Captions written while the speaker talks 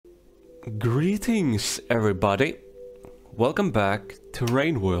Greetings, everybody. Welcome back to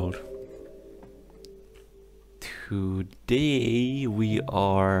Rain World. Today we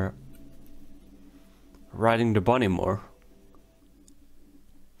are riding the bunny more.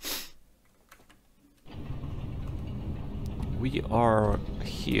 We are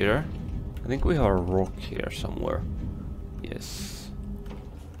here. I think we have a rock here somewhere. Yes.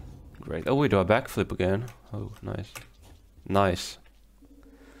 Great. Oh, we do a backflip again. Oh, nice. Nice.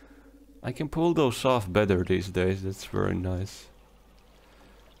 I can pull those off better these days. That's very nice.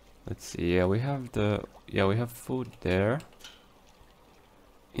 Let's see. Yeah, we have we have food there.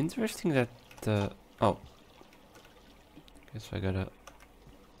 Interesting that oh. Guess I gotta.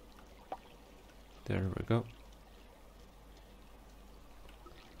 There we go.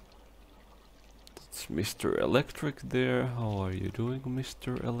 It's Mr. Electric there. How are you doing,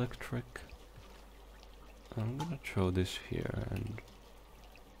 Mr. Electric? I'm gonna throw this here and.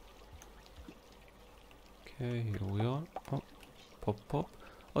 Okay, here we are. Oh, pop, pop.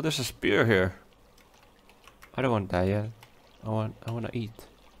 Oh, there's a spear here. I don't want that yet. I wanna eat.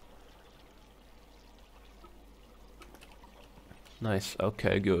 Nice.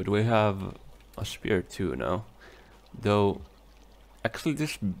 Okay, good. We have a spear too now. Though, actually,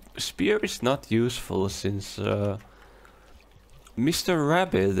 this spear is not useful since Mr.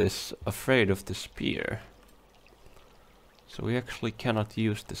 Rabbit is afraid of the spear. So we actually cannot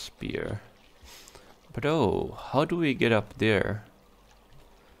use the spear. But oh, how do we get up there?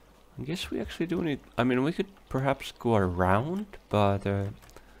 I guess we actually do need... I mean, we could perhaps go around, but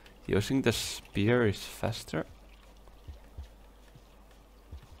using the spear is faster.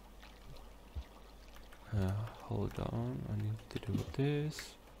 Hold on, I need to do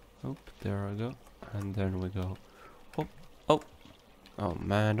this. Oh, there I go. And then we go... Oh, oh! Oh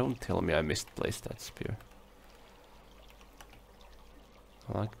man, don't tell me I misplaced that spear.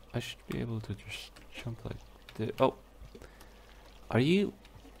 Like, I should be able to just jump like this. Oh! Are you...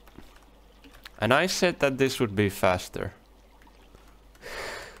 And I said that this would be faster.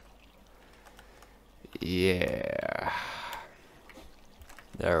 Yeah.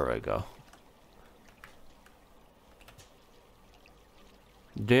 There we go.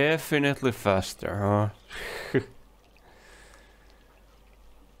 Definitely faster, huh?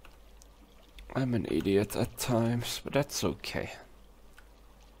 I'm an idiot at times, but that's okay.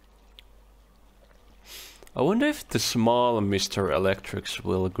 I wonder if the small Mr. Electrics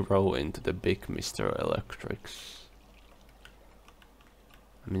will grow into the big Mr. Electrics.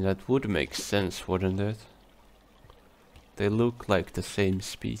 I mean, that would make sense, wouldn't it? They look like the same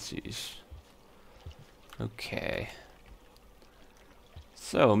species. Okay.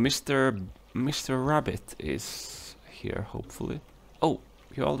 So, Mr. Rabbit is here, hopefully. Oh,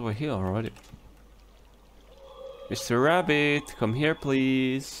 you're all the way here already. Mr. Rabbit, come here,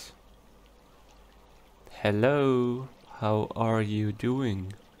 please. Hello, how are you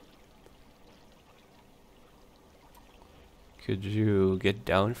doing? Could you get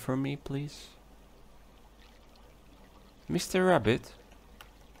down for me, please? Mr. Rabbit?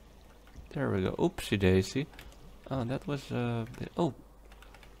 There we go. Oopsie daisy. Oh, that was oh,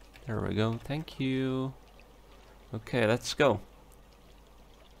 there we go. Thank you. Okay, let's go.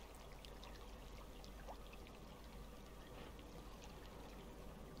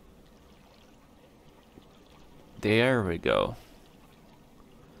 There we go.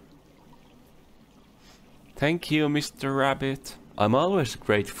 Thank you, Mr. Rabbit. I'm always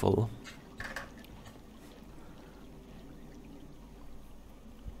grateful.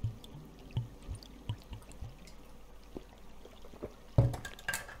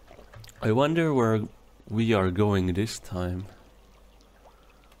 I wonder where we are going this time.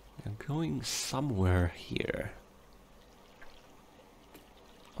 We're going somewhere here.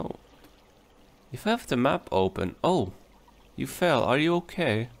 Oh. If I have the map open... Oh! You fell. Are you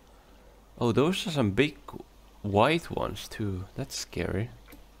okay? Oh, those are some big white ones too. That's scary.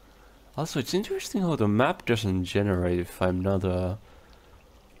 Also, it's interesting how the map doesn't generate if I'm not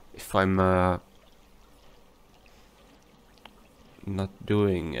not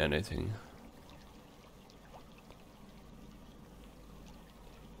doing anything.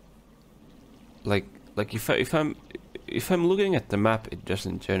 Like if I'm looking at the map, it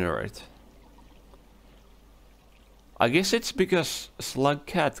doesn't generate. I guess it's because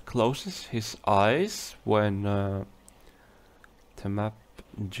Slugcat closes his eyes when the map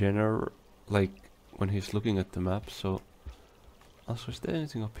like when he's looking at the map. So also, is there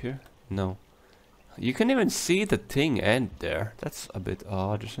anything up here? No. You can even see the thing end there. That's a bit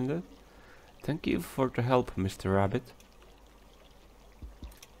odd, isn't it? Thank you for the help, Mr. Rabbit.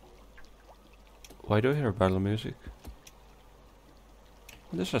 Why do I hear battle music?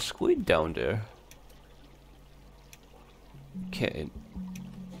 There's a squid down there. Okay.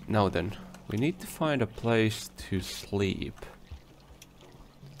 Now then, we need to find a place to sleep.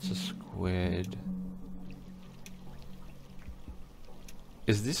 It's a squid.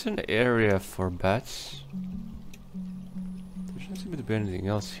 Is this an area for bats? There doesn't seem to be anything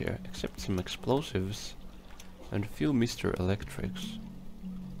else here, except some explosives and a few Mr. Electrics.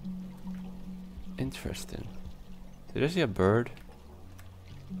 Interesting. Did I see a bird?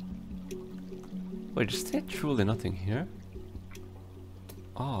 Wait, is there truly nothing here?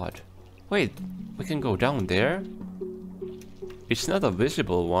 Odd. Wait, we can go down there? It's not a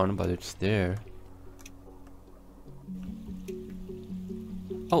visible one, but it's there.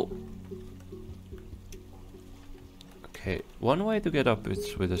 Oh! Okay, one way to get up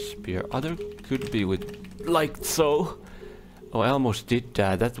is with a spear. Other could be with... like so! Oh, I almost did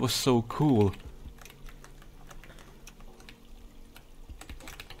that. That was so cool.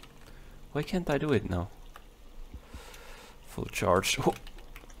 Why can't I do it now? Full charge. Oh.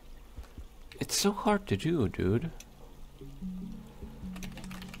 It's so hard to do, dude.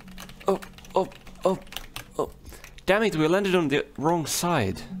 Oh, oh, oh, oh. Damn it, we landed on the wrong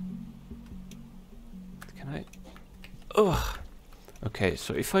side. Can I... Ugh. Okay,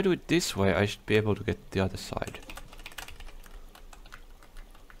 so if I do it this way, I should be able to get the other side.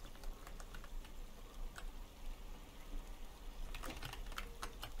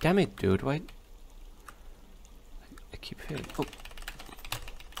 Damn it, dude, why... I keep hitting... Oh.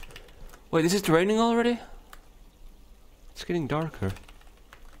 Wait, is it raining already? It's getting darker.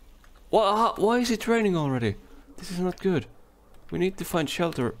 Why is it raining already? This is not good. We need to find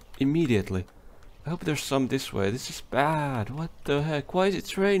shelter immediately. I hope there's some this way. This is bad. What the heck? Why is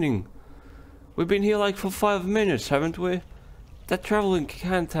it raining? We've been here like for 5 minutes, haven't we? That traveling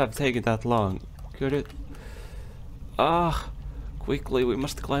can't have taken that long. Could it? Ah, quickly, we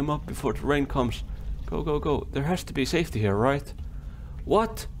must climb up before the rain comes. Go, go, go. There has to be safety here, right?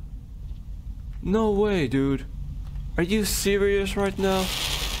 What? No way, dude. Are you serious right now?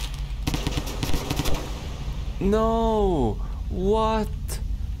 No! What?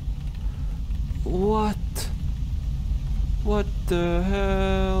 What? What the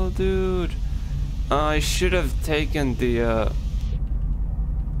hell, dude? I should have taken the,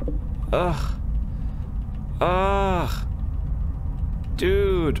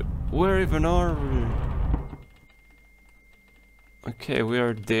 Dude, where even are we? Okay, we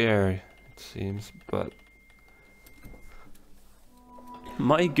are there, it seems, but...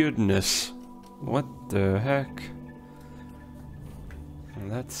 My goodness. What the heck?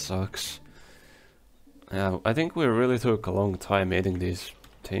 That sucks. Yeah, I think we really took a long time eating these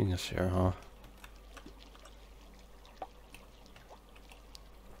things here, huh?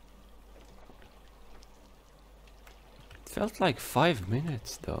 It felt like 5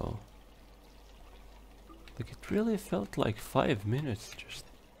 minutes though. Like it really felt like 5 minutes just.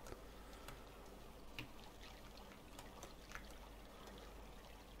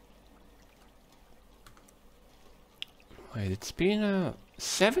 Wait, it's been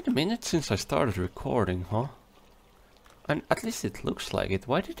 7 minutes since I started recording, huh? And at least it looks like it.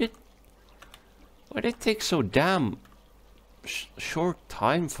 Why did it take so damn short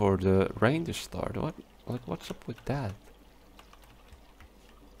time for the rain to start? What's up with that?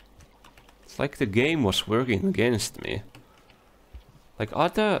 It's like the game was working against me. Like I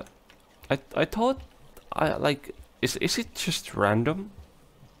thought is it just random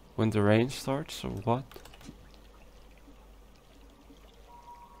when the rain starts or what?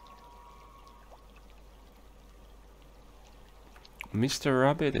 Mr.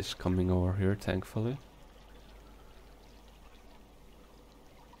 Rabbit is coming over here, thankfully.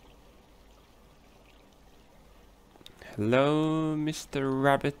 Hello, Mr.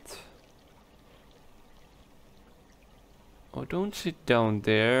 Rabbit. Oh, don't sit down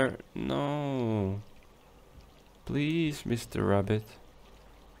there. No. Please, Mr. Rabbit.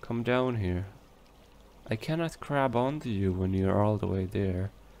 Come down here. I cannot grab onto you when you're all the way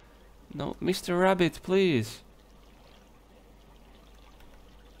there. No, Mr. Rabbit, please.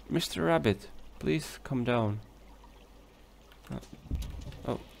 Mr. Rabbit, please come down.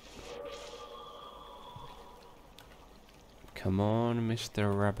 Oh. Come on,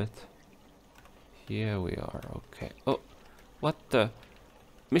 Mr. Rabbit. Here we are, okay. Oh, what the?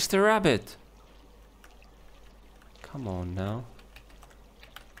 Mr. Rabbit! Come on now.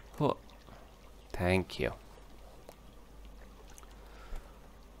 Oh, thank you.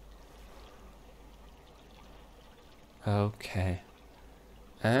 Okay.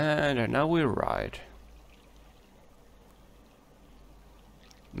 And now we ride.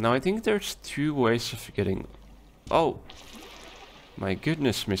 Now I think there's 2 ways of getting... Oh! My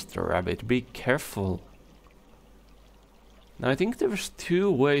goodness, Mr. Rabbit, be careful. Now I think there's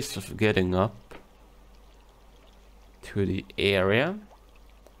two ways of getting up to the area.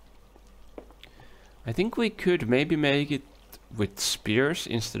 I think we could maybe make it with spears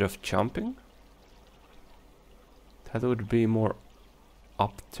instead of jumping. That would be more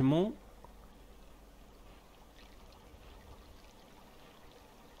optimal.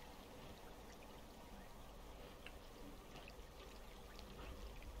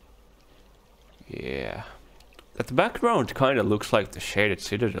 Yeah. That background kind of looks like the shaded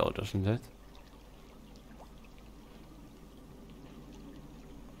citadel, doesn't it?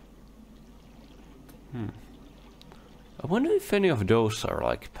 I wonder if any of those are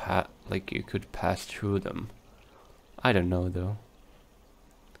like you could pass through them. I don't know though.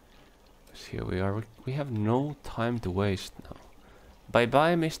 So here we are. We have no time to waste now. Bye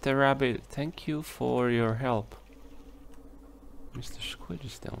bye, Mr. Rabbit. Thank you for your help. Mr. Squid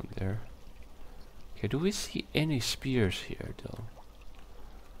is down there. Okay, do we see any spears here though?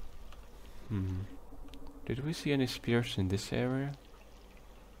 Did we see any spears in this area?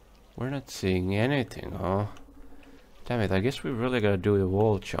 We're not seeing anything, huh? Damn it, I guess we really gotta do the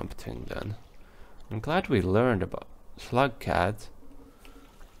wall jump thing then. I'm glad we learned about slugcat.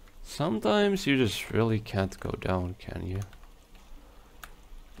 Sometimes you just really can't go down, can you?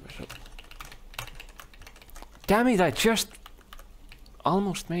 Damn it, I just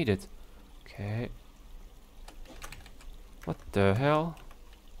almost made it. Okay. What the hell?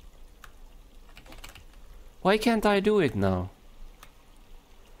 Why can't I do it now?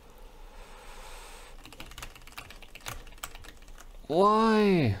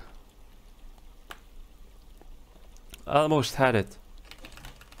 Why? I almost had it.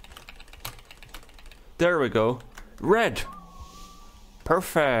 There we go. Red!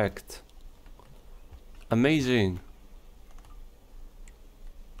 Perfect! Amazing.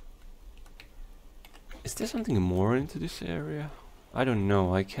 Is there something more into this area? I don't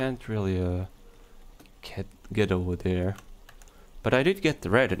know. I can't really get over there. But I did get the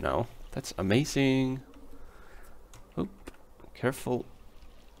red now. That's amazing. Oop. Careful.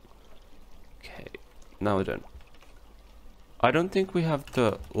 Okay. Now then. I don't think we have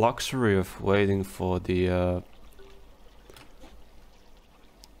the luxury of waiting for the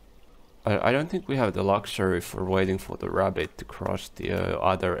I don't think we have the luxury for waiting for the rabbit to cross the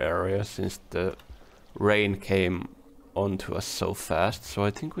other area, since the rain came onto us so fast. So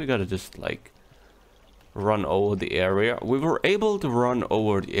I think we gotta just like run over the area. We were able to run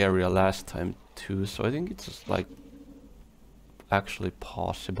over the area last time too, so I think it's just like actually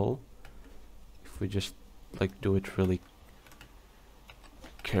possible if we just like do it really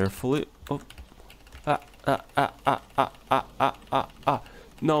carefully. Oh.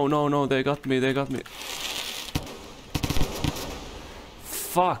 No, no, no, they got me, they got me.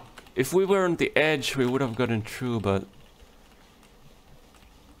 Fuck. If we were on the edge, we would have gotten through, but...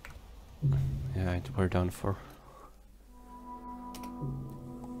 yeah, we're done for.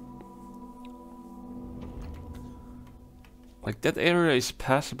 Like, that area is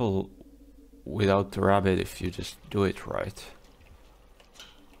passable without the rabbit if you just do it right.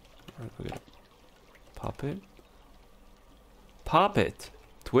 Alright, we're gonna pop it. Pop it!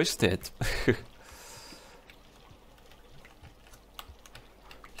 Twist it!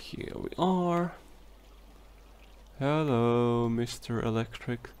 Here we are. Hello, Mr.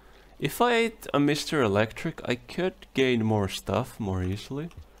 Electric. If I ate a Mr. Electric, I could gain more stuff more easily.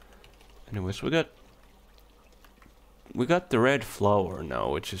 Anyways, we got the red flower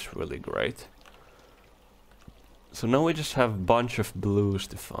now, which is really great. So now we just have a bunch of blues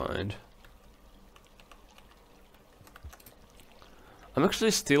to find. I'm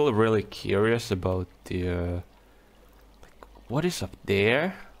actually still really curious about the like, what is up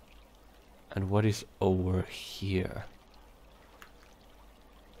there and what is over here.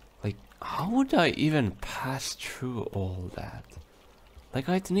 Like, how would I even pass through all that? Like,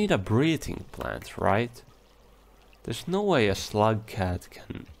 I'd need a breathing plant, right? There's no way a slugcat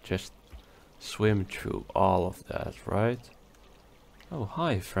can just swim through all of that, right? Oh,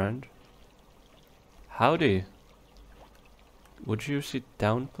 hi, friend. Howdy. Would you sit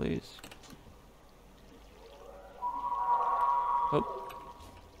down, please? Oh.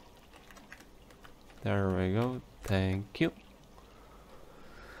 There we go. Thank you.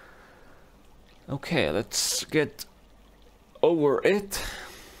 Okay, let's get over it.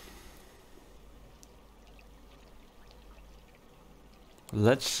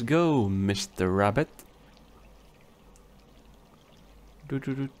 Let's go, Mr. Rabbit.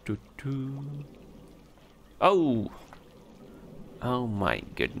 Oh! Oh my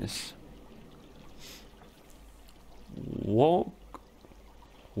goodness. Walk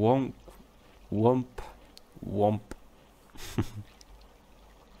Womp. Womp. Womp.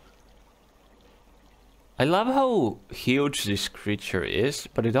 I love how huge this creature is,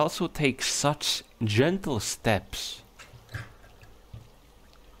 but it also takes such gentle steps.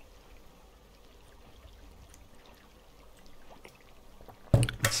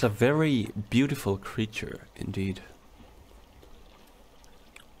 It's a very beautiful creature indeed.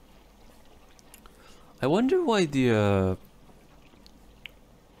 I wonder why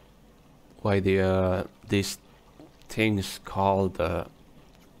these things called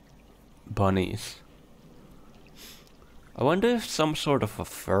bunnies. I wonder if some sort of a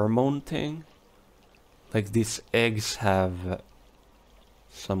pheromone thing, like these eggs have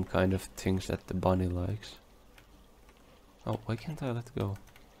some kind of things that the bunny likes. Oh, why can't I let go?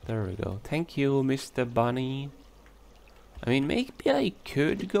 There we go. Thank you, Mr. Bunny. I mean, maybe I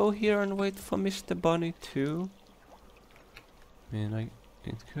could go here and wait for Mr. Bunny too. I mean,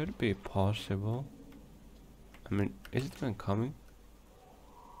 it could be possible. I mean, is it even coming?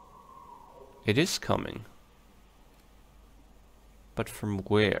 It is coming. But from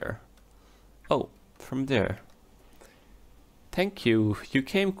where? Oh, from there. Thank you. You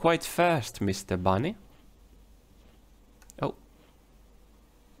came quite fast, Mr. Bunny. Oh.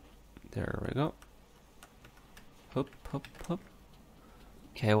 There we go. Hop, hop, hop.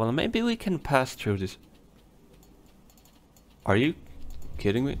 Okay, well, maybe we can pass through this. Are you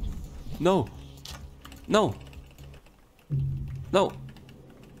kidding me? No! No! No!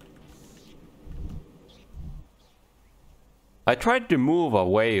 I tried to move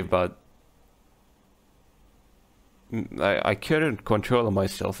away, but I couldn't control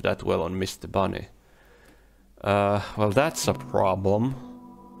myself that well on Mr. Bunny. Well, that's a problem.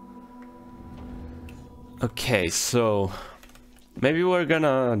 Okay, so maybe we're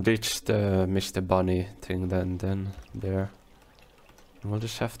gonna ditch the Mr. Bunny thing then there. We'll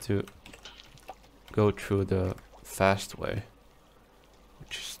just have to go through the fast way,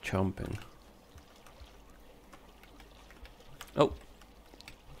 which is jumping. Oh,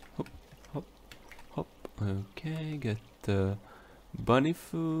 hop, hop, hop. Okay, get the bunny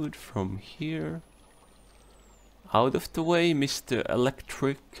food from here. Out of the way, Mr.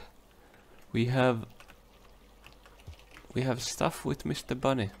 Electric. We have stuff with Mr.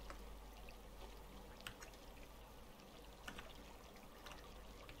 Bunny.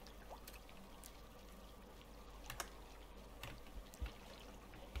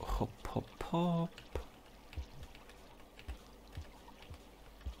 Hop, hop, hop.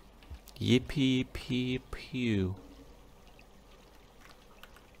 Yippee pee pew.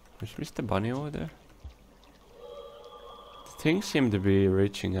 Is Mr. Bunny over there? The things seem to be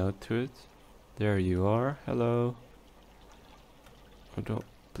reaching out to it. There you are. Hello. Oh,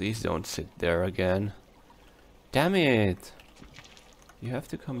 please don't sit there again. Damn it! You have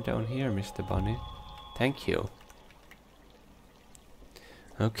to come down here, Mr. Bunny. Thank you.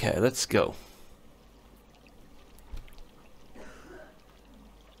 Okay, let's go.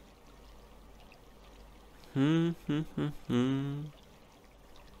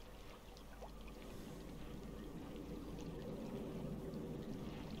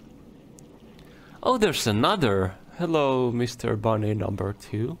 Oh, there's another. Hello, Mr. Bunny number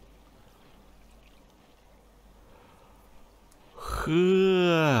 2.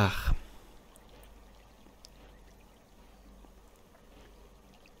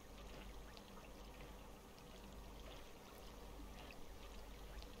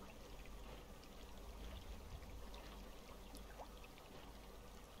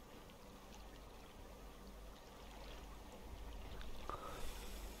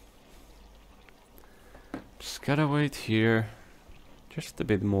 Just gotta wait here. Just a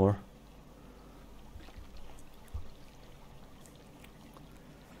bit more.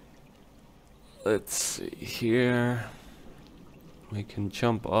 Let's see here. We can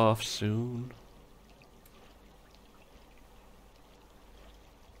jump off soon.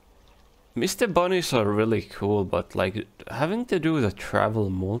 Mr. Bunnies are really cool, but like having to do the travel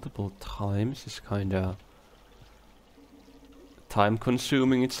multiple times is kinda time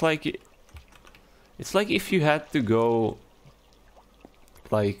consuming. It's like if you had to go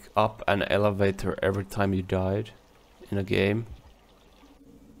like up an elevator every time you died in a game.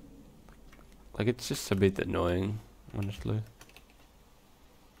 Like it's just a bit annoying, honestly.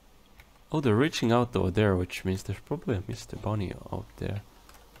 Oh, they're reaching out over there, which means there's probably a Mr. Bunny out there.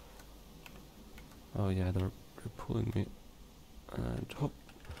 Oh yeah, they're pulling me. And hop.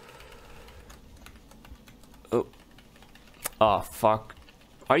 Oh. Ah, fuck.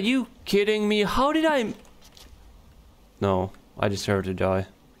 Are you kidding me? How did I... No, I deserve to die.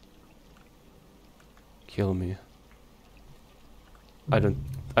 Kill me. I don't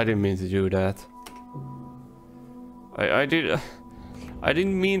I didn't mean to do that. I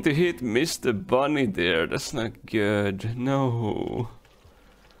didn't mean to hit Mr. Bunny there. That's not good. No.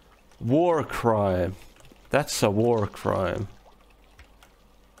 War crime. That's a war crime.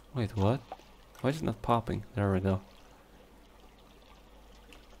 Wait, what? Why is it not popping? There we go.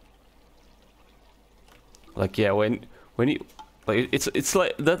 Like, yeah, when you like it's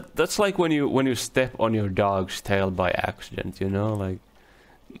like that's like when you step on your dog's tail by accident, you know? Like,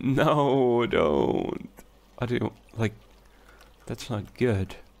 no, don't. I don't like, that's not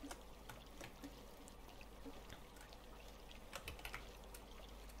good.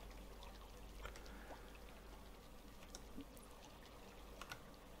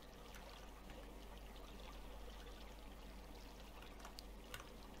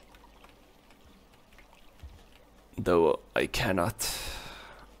 Though I cannot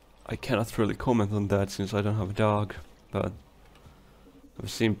really comment on that since I don't have a dog, but I've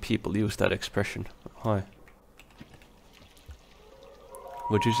seen people use that expression. Hi.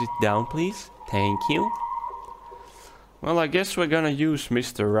 Would you sit down, please? Thank you. Well, I guess we're gonna use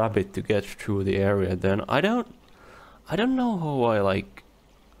Mr. Rabbit to get through the area then. I don't know how I like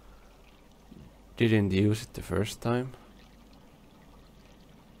didn't use it the first time.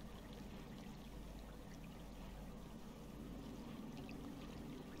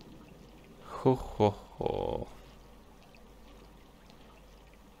 Ho ho ho.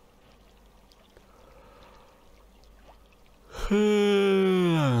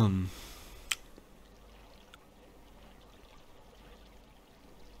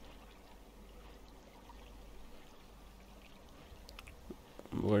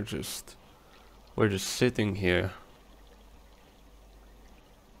 We're just sitting here.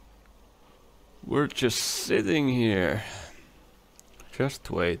 We're just sitting here. Just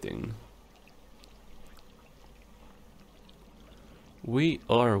waiting. We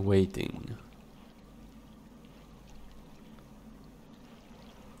are waiting.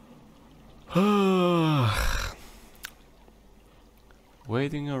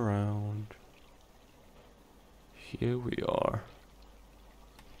 Waiting around. Here we are.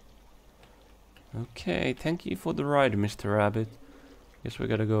 Okay, thank you for the ride, Mr. Rabbit. Guess we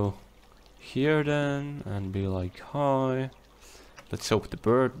gotta go here then and be like, hi. Let's hope the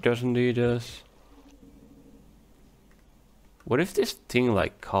bird doesn't eat us. What if this thing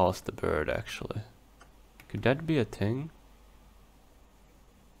like calls the bird actually? Could that be a thing?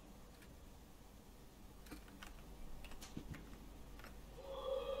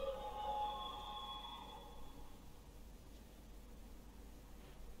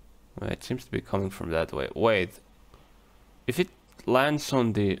 It seems to be coming from that way. Wait. If it lands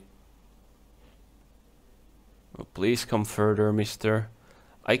on the... Oh, please come further, mister.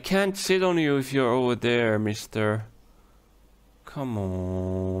 I can't sit on you if you're over there, mister. Come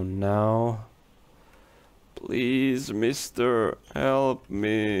on now. Please, mister. Help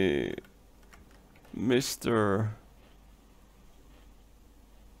me. Mister.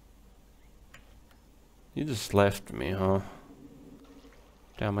 You just left me, huh?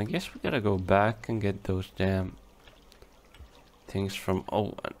 Damn, I guess we gotta go back and get those damn things from...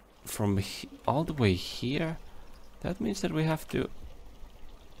 Oh, from all the way here? That means that we have to...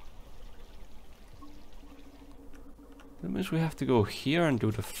 That means we have to go here and do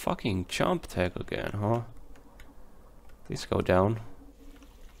the fucking jump tag again, huh? Please go down.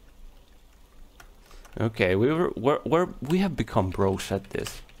 Okay, we have become pros at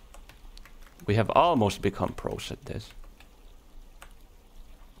this. We have almost become pros at this.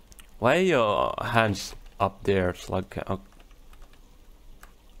 Why are your hands up there, slugcat? Oh.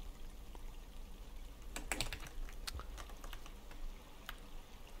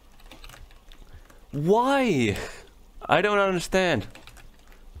 Why? I don't understand.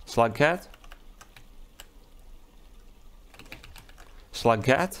 Slugcat?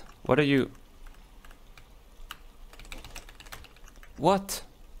 Slugcat? What are you? What?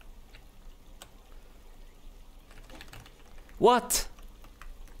 What?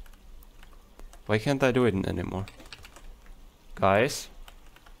 Why can't I do it anymore? Guys?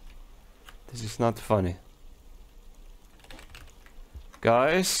 This is not funny.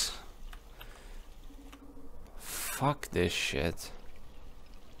 Guys? Fuck this shit.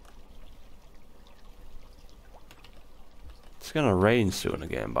 It's gonna rain soon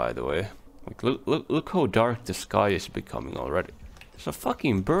again, by the way. Like, look how dark the sky is becoming already. There's a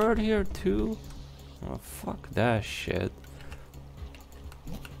fucking bird here too. Oh, fuck that shit.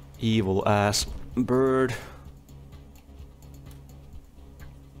 Evil ass bird.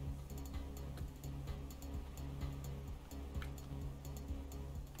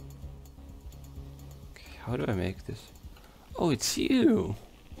 Okay, how do I make this? Oh, it's you.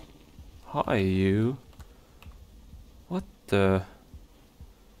 Hi, you. What the?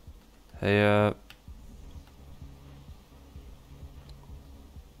 Hey,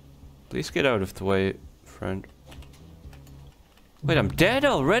 please get out of the way, friend. Wait, I'm dead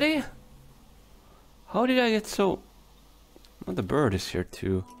already? How did I get so... Oh, the bird is here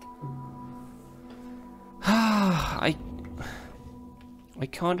too. I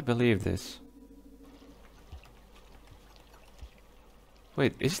can't believe this.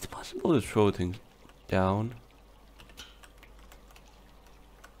 Wait, is it possible to throw things down?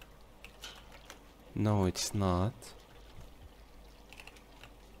 No, it's not.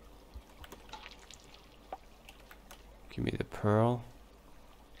 Give me the pearl.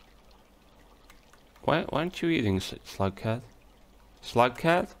 Why aren't you eating, slugcat?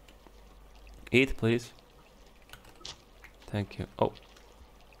 Slugcat? Eat, please. Thank you. Oh.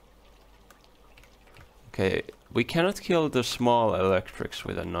 Okay, we cannot kill the small electrics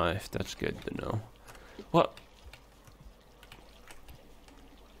with a knife. That's good to know. What?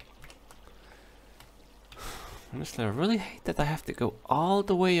 Honestly, I really hate that I have to go all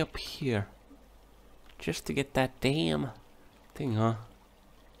the way up here just to get that damn thing, huh?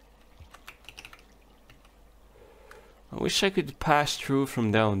 I wish I could pass through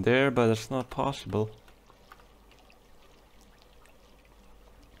from down there, but it's not possible.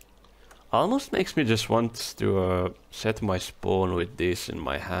 Almost makes me just want to set my spawn with this in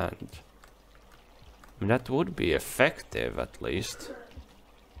my hand. I mean, that would be effective at least.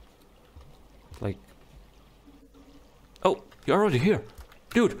 Like... Oh, you're already here!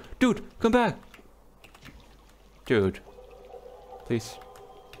 Dude, come back! Dude. Please.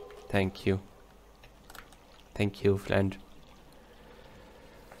 Thank you. Thank you, friend.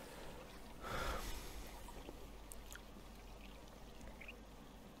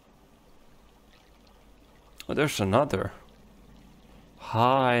 Oh, there's another.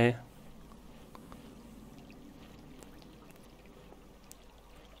 Hi.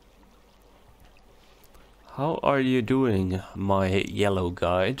 How are you doing, my yellow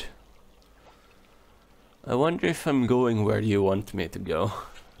guide? I wonder if I'm going where you want me to go.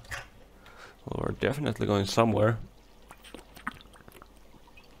 Well, we're definitely going somewhere.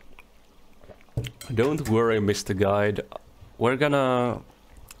 Don't worry, Mr. Guide. We're gonna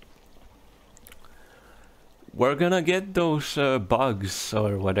get those bugs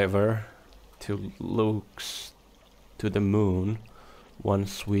or whatever to looks to the moon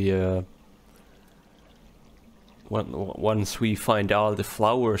once we once we find all the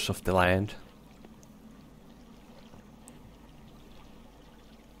flowers of the land.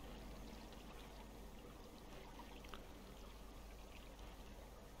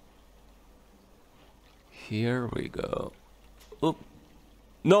 Here we go. Oop.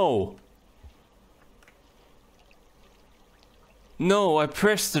 No! No, I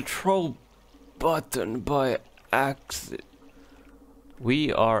pressed the throw button by accident.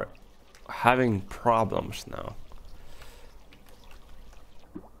 We are having problems now.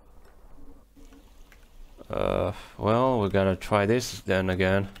 Well, we gotta try this then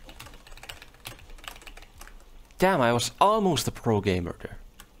again. Damn, I was almost a pro gamer there.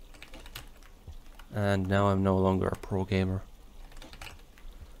 And now I'm no longer a pro gamer.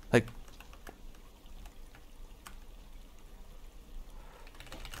 Like...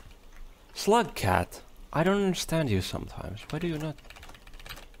 Slugcat, I don't understand you sometimes. Why do you not...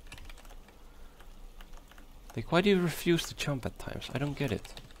 Like, why do you refuse to jump at times? I don't get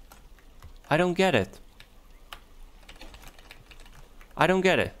it. I don't get it. I don't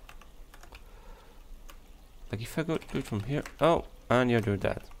get it. Like, if I go do it from here... Oh, and you do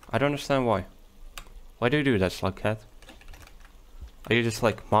that. I don't understand why. Why do you do that, slugcat? Are you just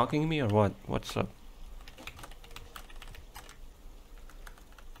like mocking me or what? What's up?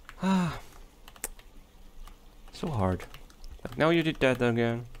 Ah, so hard. Like, now you did that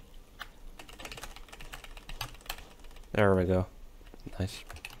again. There we go. Nice.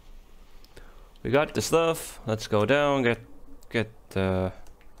 We got the stuff. Let's go down. Get the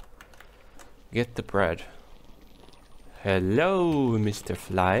bread. Hello, Mr.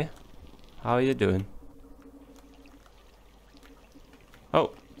 Fly. How are you doing?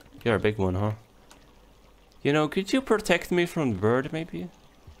 Oh, you're a big one, huh? You know, could you protect me from the bird, maybe?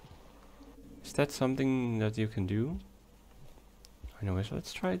 Is that something that you can do? Anyways,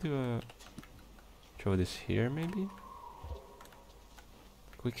 let's try to throw this here, maybe?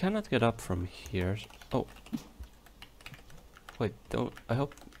 We cannot get up from here. Oh. Wait, don't... I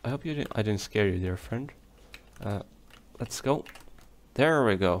hope you didn't... I didn't scare you there, friend. Let's go. There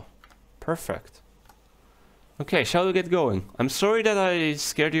we go. Perfect. Okay, shall we get going? I'm sorry that I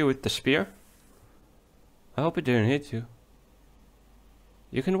scared you with the spear. I hope it didn't hit you.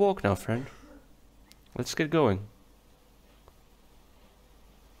 You can walk now, friend. Let's get going.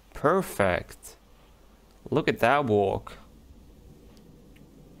 Perfect. Look at that walk.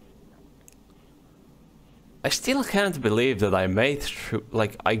 I still can't believe that I made through,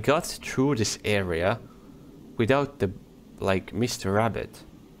 like, I got through this area without the, like, Mr. Rabbit.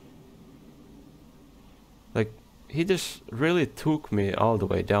 Like, he just really took me all the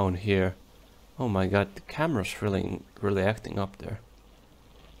way down here. Oh my god, the camera's really acting up there.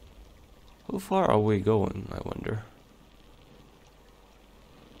 How far are we going, I wonder?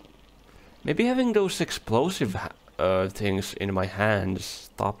 Maybe having those explosive things in my hands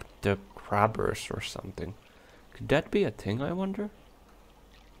stopped the crabbers or something. Could that be a thing, I wonder?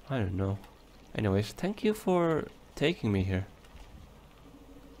 I don't know. Anyways, thank you for taking me here.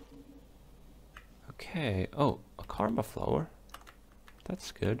 Okay, oh, a karma flower.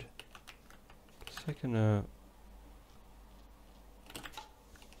 That's good. I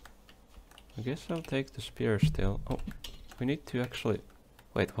guess I'll take the spear still. Oh, we need to actually...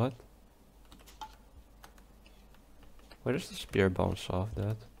 Wait, what? Where does the spear bounce off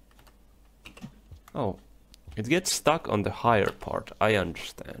that? Oh, it gets stuck on the higher part, I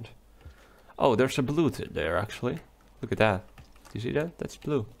understand. Oh, there's a blue there actually. Look at that. Do you see that? That's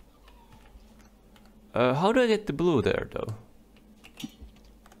blue. How do I get the blue there though?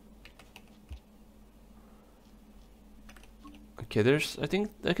 Okay, there's, I can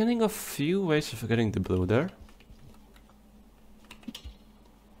think of a few ways of getting the blue there.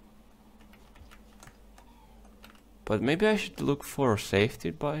 But maybe I should look for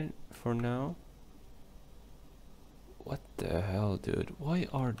safety for now. What the hell, dude? Why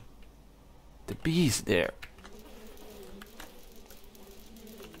are the bees there?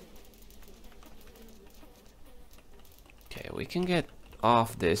 Okay, we can get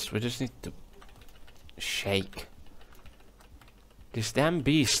off this. We just need to shake. These damn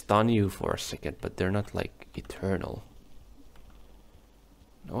bees stun you for a second, but they're not like eternal.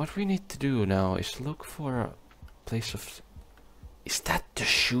 Now what we need to do now is look for a place of... Is that the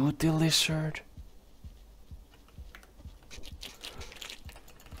shooty lizard?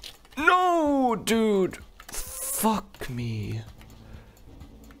 No, dude! Fuck me.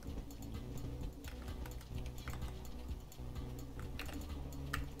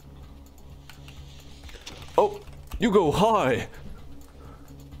 Oh, you go high!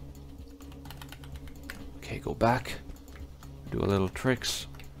 Okay, go back. Do a little tricks.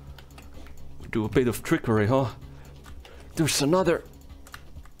 Do a bit of trickery, huh? There's another.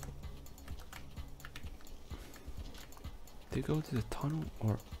 Did you go to the tunnel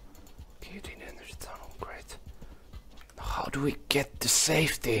or? Okay, you didn't enter the tunnel. Great. How do we get to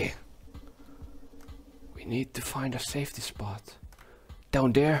safety? We need to find a safety spot.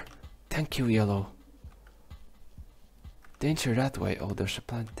 Down there. Thank you, Yellow. Danger that way. Oh, there's a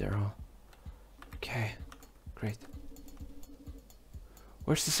plant there, huh? Okay. Great.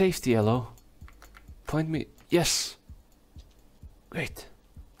 Where's the safety, Yellow? Point me. Yes. Great.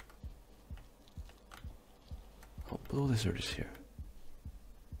 Oh, blue lizard is here.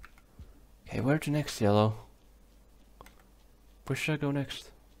 Okay, where to next, Yellow? Where should I go next?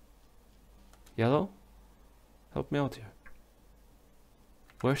 Yellow? Help me out here.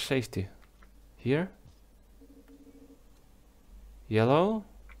 Where's safety? Here? Yellow?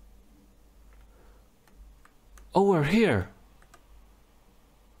 Oh, we're here.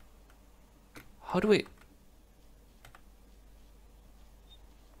 How do we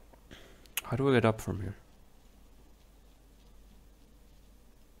get up from here?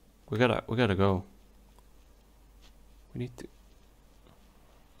 We gotta go. We need to...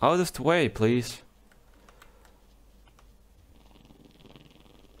 Out of the way, please.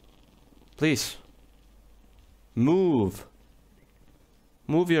 Please. Move.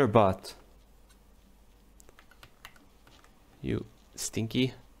 Move your butt. You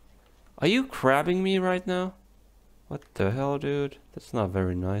stinky. Are you crabbing me right now? What the hell, dude? That's not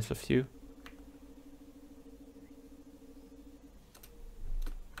very nice of you.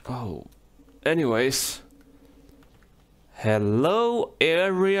 Oh. Anyways. Hello,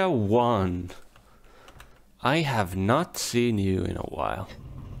 Area 1. I have not seen you in a while.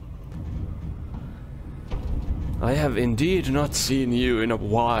 I have indeed not seen you in a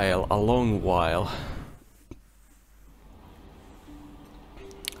while, a long while.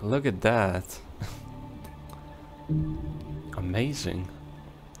 Look at that. Amazing.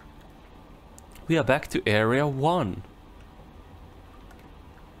 We are back to Area 1.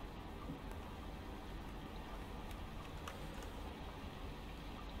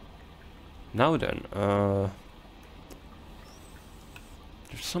 Now then, there's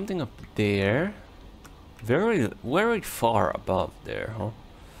something up there. Very far above there, huh?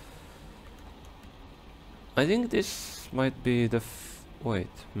 I think this might be the wait,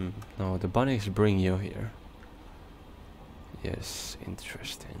 no, the bunnies bring you here. Yes,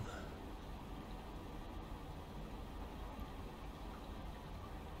 interesting.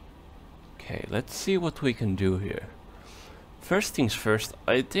 Okay, let's see what we can do here. First things first,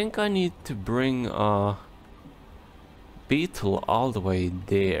 I think I need to bring a beetle all the way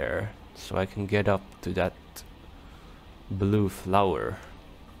there so I can get up to that blue flower.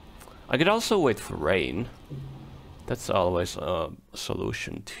 I could also wait for rain. That's always a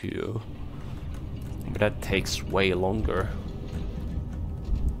solution too. But that takes way longer.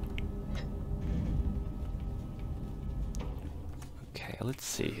 Okay, let's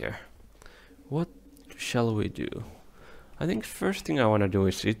see here. What shall we do? I think first thing I want to do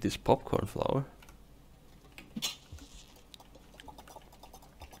is eat this popcorn flower.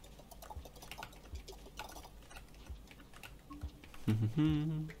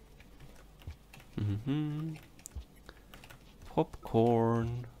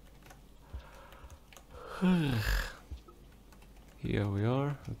 Popcorn. Here we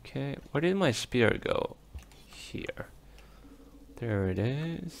are. Okay, where did my spear go? Here. There it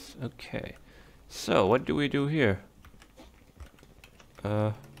is. Okay. So, what do we do here?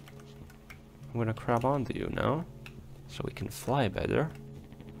 I'm gonna grab onto you now, so we can fly better.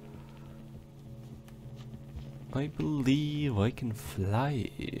 I believe I can fly.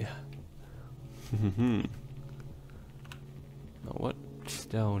 Now what's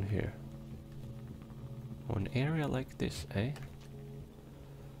down here? An area like this, eh?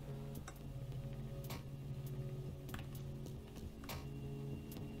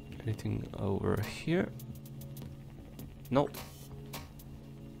 Anything over here? Nope.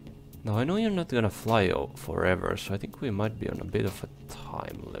 Now I know you're not gonna fly forever, so I think we might be on a bit of a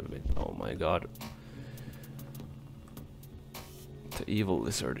time limit. Oh my god. The evil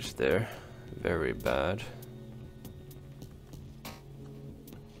lizard is there. Very bad.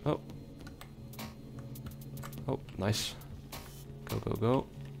 Oh. Oh, nice. Go, go, go.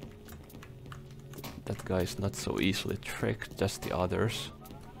 That guy's not so easily tricked, just the others.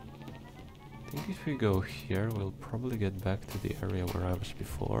 I think if we go here, we'll probably get back to the area where I was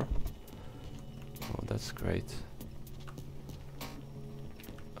before. Oh, that's great.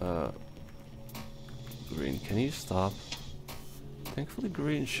 Green, can you stop? Thankfully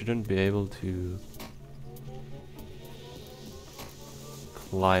green shouldn't be able to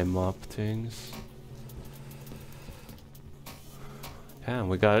climb up things. Damn,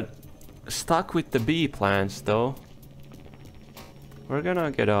 we got stuck with the bee plants though. We're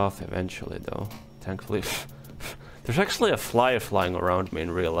gonna get off eventually though, thankfully. There's actually a fly flying around me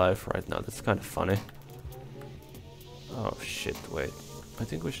in real life right now, that's kind of funny. Oh shit, wait. I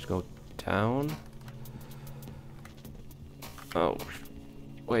think we should go down. Oh,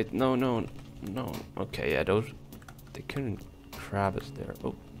 wait, no. Okay, yeah, those... They couldn't grab us there.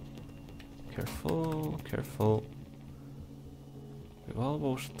 Oh, careful, careful. We've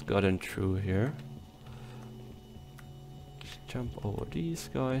almost gotten through here. Just jump over these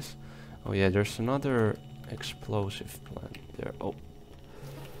guys. Oh yeah, there's another explosive plant there. Oh.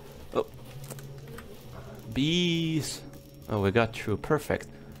 Oh. Bees! Oh, we got through, perfect.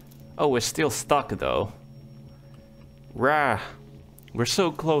 Oh, we're still stuck though. Rah! We're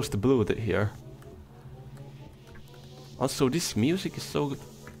so close to blue here. Also, this music is so good.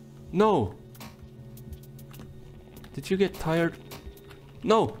 No! Did you get tired?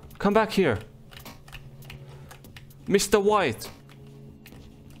 No! Come back here! Mr. White!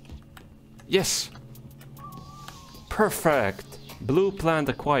 Yes! Perfect! Blue plant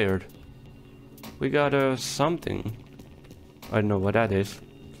acquired. We got something. I don't know what that is.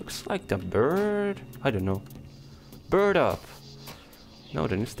 Looks like the bird. I don't know. Bird up! No,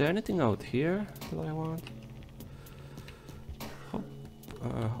 then is there anything out here that I want?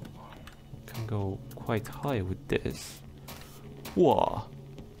 Oh, can go quite high with this. Whoa!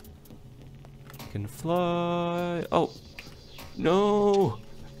 Can fly. Oh! No!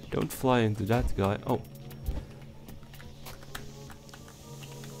 Don't fly into that guy. Oh.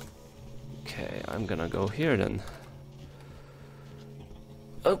 Okay, I'm gonna go here then.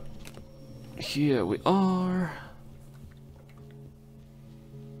 Oh! Here we are.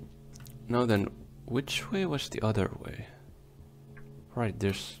 Now then, which way was the other way? Right,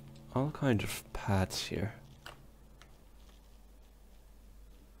 there's all kinds of paths here.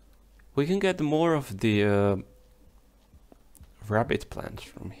 We can get more of the rabbit plants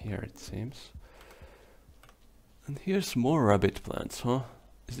from here, it seems. And here's more rabbit plants, huh?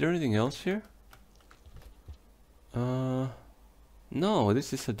 Is there anything else here? No,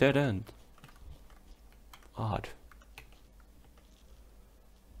 this is a dead end. Odd.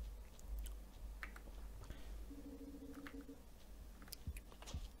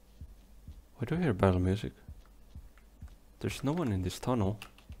 do hear battle music. There's no one in this tunnel.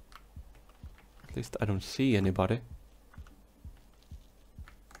 At least I don't see anybody.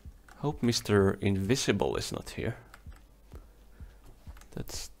 Hope Mr. Invisible is not here.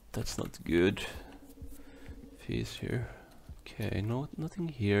 That's not good. If he's here. Okay, no, nothing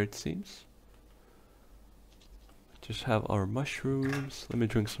here it seems. Just have our mushrooms. Let me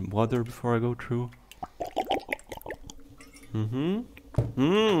drink some water before I go through.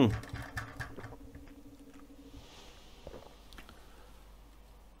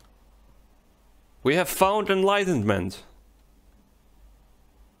 We have found enlightenment.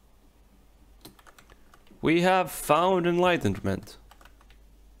 We have found enlightenment.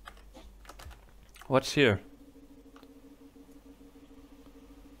 What's here?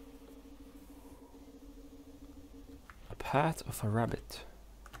 A path of a rabbit.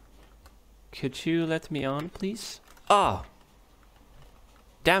 Could you let me on, please? Ah!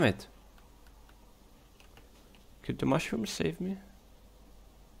 Damn it! Could the mushrooms save me?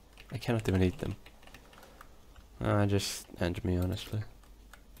 I cannot even eat them. Just end me, honestly.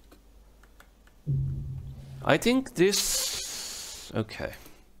 I think this... Okay.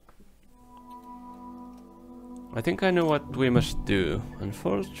 I think I know what we must do.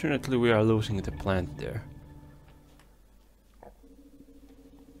 Unfortunately, we are losing the plant there.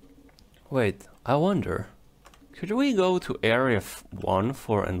 Wait, I wonder. Could we go to area 1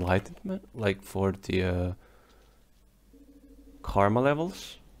 for enlightenment? Like for the karma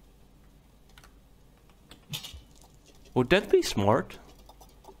levels? Would that be smart?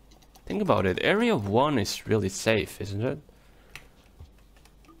 Think about it. Area 1 is really safe, isn't it?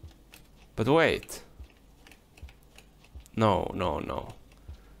 But wait. No.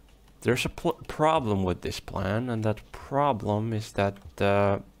 There's a problem with this plan, and that problem is that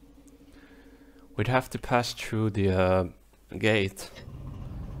we'd have to pass through the gate.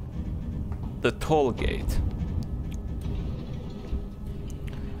 The toll gate.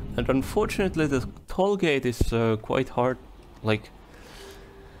 And unfortunately the toll gate is quite hard, like...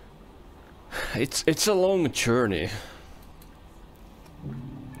 It's a long journey.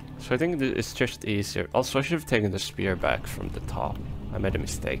 So I think it's just easier. Also, I should have taken the spear back from the top. I made a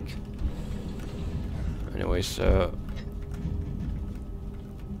mistake. Anyways,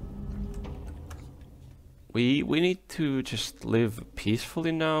 we need to just live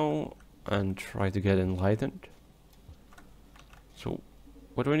peacefully now and try to get enlightened. So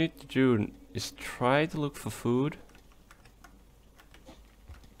what we need to do is try to look for food.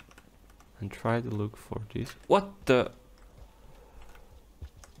 And try to look for these. What the?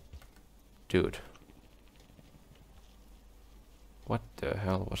 Dude. What the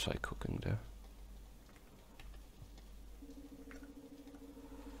hell was I cooking there?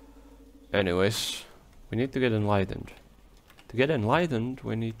 Anyways, we need to get enlightened. To get enlightened,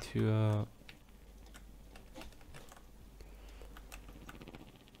 we need to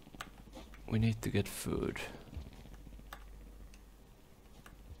get food.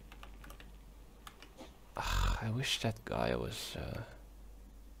 I wish that guy was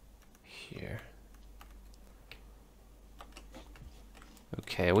here.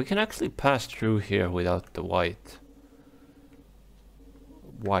 Okay, we can actually pass through here without the white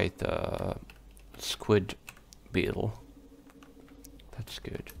squid beetle. That's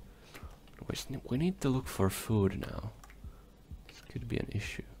good. We need to look for food now. This could be an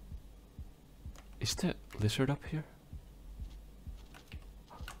issue. Is the lizard up here?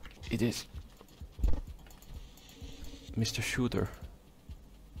 It is. Mr. Shooter.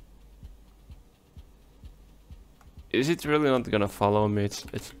 Is it really not gonna follow me?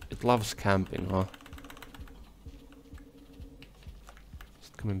 It loves camping, huh? Is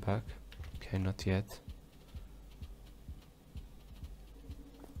it coming back? Okay, not yet.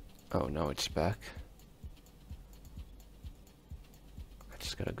 Oh, now it's back. I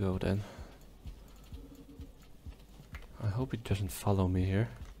just gotta go then. I hope it doesn't follow me here.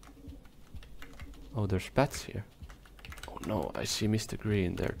 Oh, there's bats here. Oh no, I see Mr.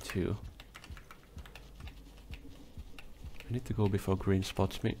 Green there too. I need to go before Green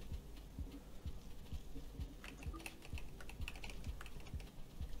spots me.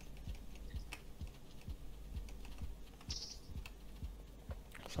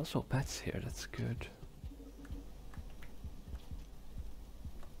 There's also bats here, that's good.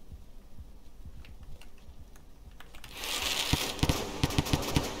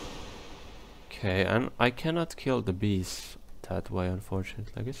 Okay, and I cannot kill the bees that way,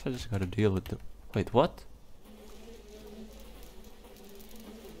 unfortunately. I guess I just gotta deal with them. Wait, what?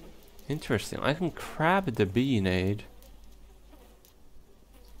 Interesting. I can crab the bee nade.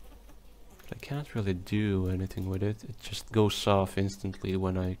 But I can't really do anything with it. It just goes off instantly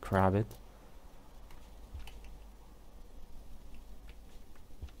when I crab it.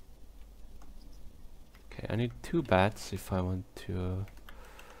 I need 2 bats if I want to...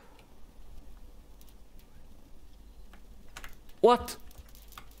 What?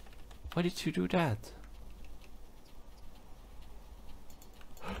 Why did you do that?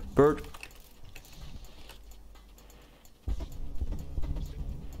 Bird.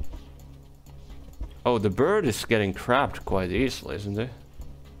 Oh, the bird is getting trapped quite easily, isn't it?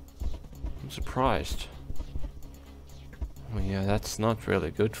 I'm surprised. Oh yeah, that's not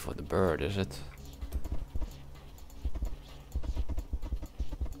really good for the bird, is it?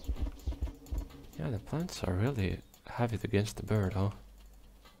 Yeah, the plants are really heavy against the bird, huh?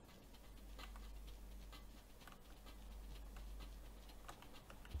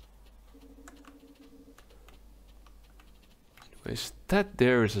 Anyways, that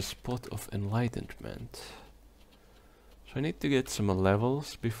there is a spot of enlightenment. So I need to get some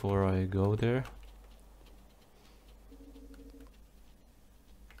levels before I go there.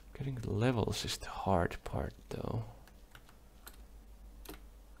 Getting the levels is the hard part though.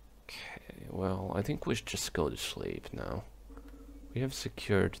 Okay, well, I think we should just go to sleep now. We have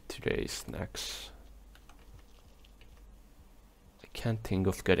secured today's snacks. I can't think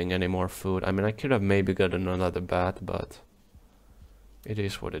of getting any more food. I mean, I could have maybe gotten another bat, but it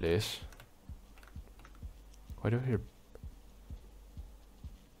is what it is. Why do I hear...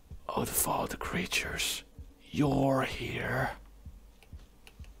 Oh, the creatures. You're here.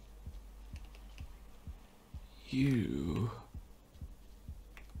 You...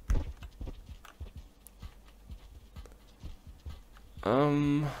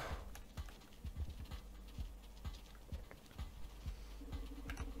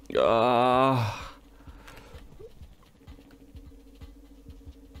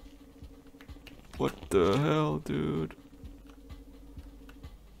 What the hell, dude?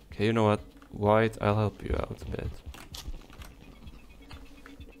 Okay, you know what? White, I'll help you out a bit.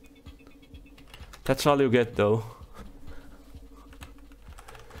 That's all you get, though.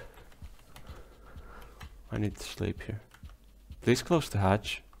 I need to sleep here. Please close the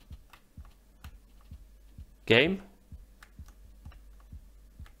hatch. Game?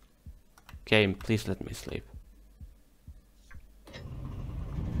 Game, please let me sleep.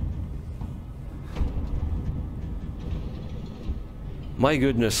 My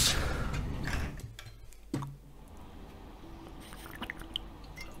goodness.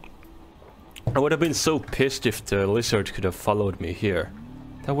 I would have been so pissed if the lizard could have followed me here.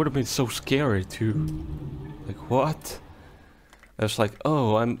 That would have been so scary too. Like, what? I was like,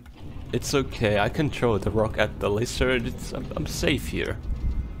 oh, it's okay, I can throw the rock at the lizard, I'm safe here.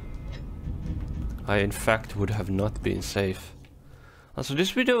 I in fact would have not been safe. Also,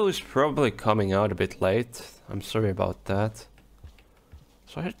 this video is probably coming out a bit late. I'm sorry about that.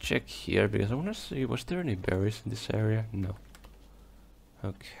 So I check here because I want to see, was there any berries in this area? No.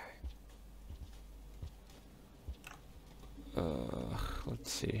 Okay.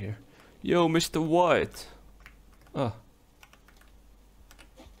 Let's see here. Yo, Mr. White. Oh.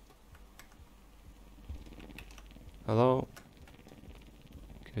 Hello.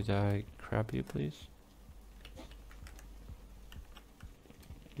 Could I grab you, please?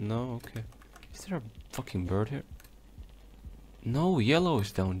 No, okay. Is there a fucking bird here? No, yellow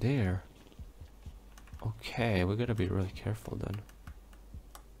is down there. Okay, we gotta be really careful then.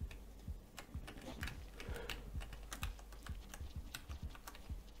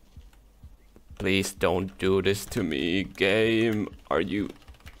 Please don't do this to me, game. Are you...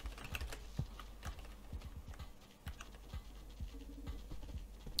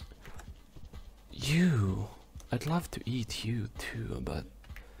 You... I'd love to eat you too, but...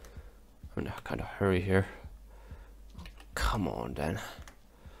 I'm in a kind of hurry here. Come on then.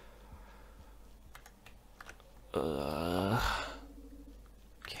 Okay,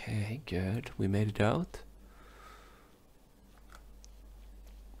 good. We made it out.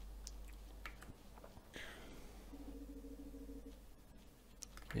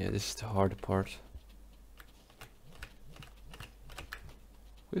 Yeah, this is the hard part.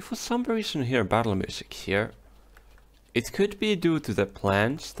 We for some reason hear battle music here. It could be due to the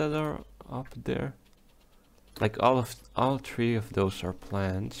plants that are up there. Like all 3 of those are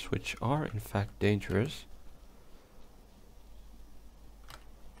plants, which are in fact dangerous.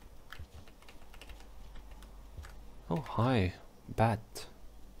 Oh hi, bat.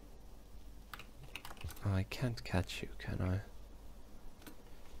 Oh, I can't catch you, can I?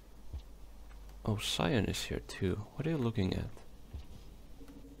 Oh, Cyan is here too. What are you looking at?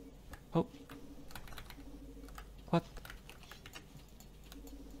 Oh. What?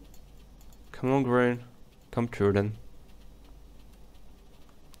 Come on, Green. Come through then.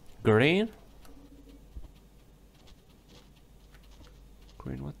 Green?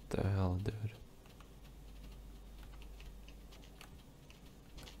 Green, what the hell, dude?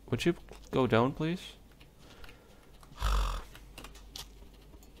 Would you go down, please?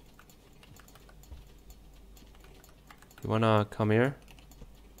 You wanna come here?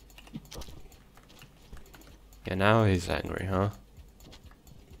 Yeah, now he's angry, huh?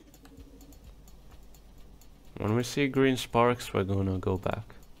 When we see green sparks, we're gonna go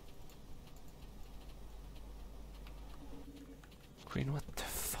back. Green, what the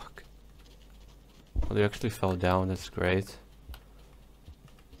fuck? Oh, they actually fell down, that's great.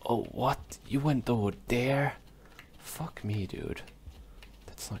 Oh, what? You went over there? Fuck me, dude.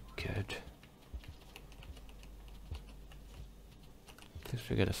 That's not good. At least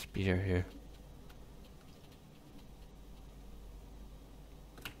we get a spear here.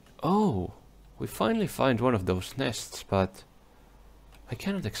 Oh! We finally find one of those nests, but I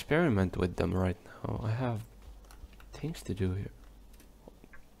cannot experiment with them right now. I have things to do here.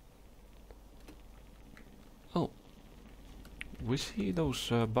 Oh, we see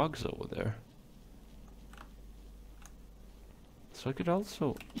those bugs over there. So I could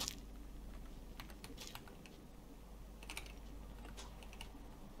also...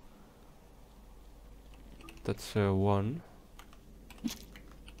 That's one.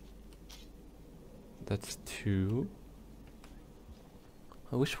 That's two.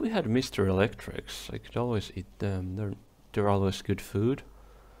 I wish we had Mr. Electrics. I could always eat them. They're always good food.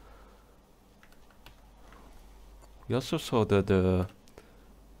 We also saw the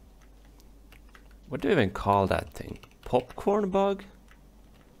what do you even call that thing? Popcorn bug?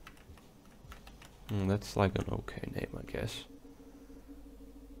 That's like an okay name, I guess.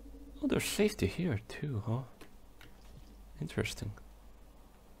 Oh, there's safety here too, huh? Interesting.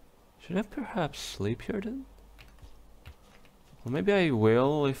 Should I perhaps sleep here then? Well, maybe I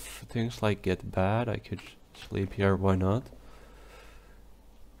will if things like get bad. I could sleep here, why not?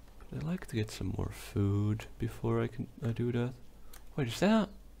 But I'd like to get some more food before I do that. Wait, is that?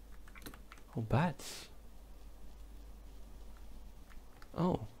 Oh, bats.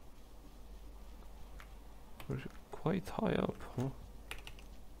 Oh. We're quite high up, huh?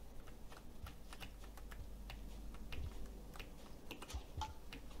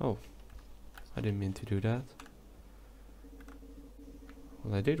 Oh. I didn't mean to do that.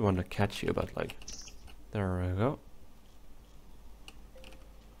 Well, I did want to catch you, but like... There we go.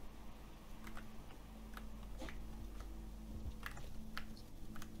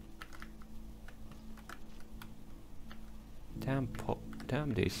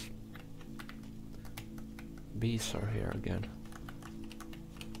 Damn these bees are here again.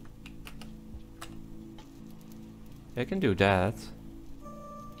 I can do that.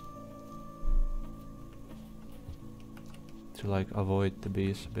 To like avoid the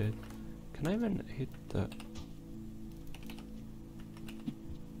bees a bit. Can I even hit the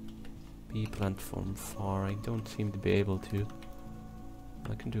bee plant from far? I don't seem to be able to.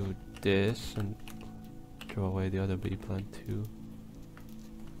 I can do this and throw away the other bee plant too.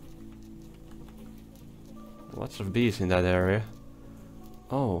 Lots of bees in that area.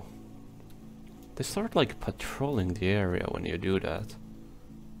 Oh. They start like patrolling the area when you do that.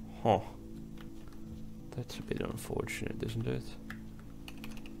 Huh. That's a bit unfortunate, isn't it?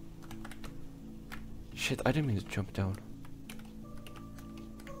 Shit, I didn't mean to jump down.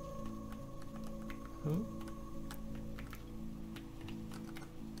 Oh.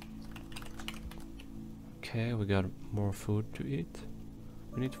 Okay, we got more food to eat.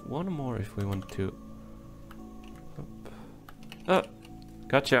 We need one more if we want to... Oh,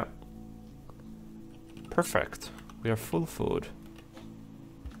 gotcha. Perfect. We are full food.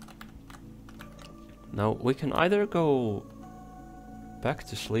 Now we can either go back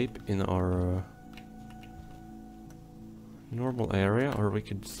to sleep in our normal area, or we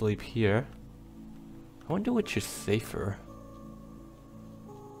could sleep here. I wonder which is safer.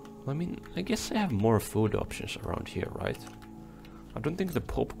 I mean, I guess I have more food options around here, right? I don't think the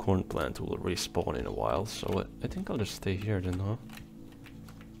popcorn plant will respawn in a while, so I think I'll just stay here then, huh?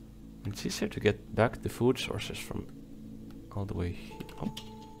 It's easier to get back the food sources from all the way here. Oh.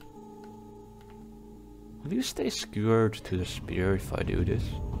 Will you stay skewered to the spear if I do this?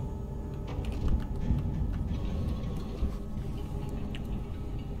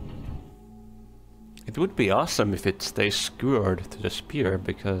 It would be awesome if it stays skewered to the spear,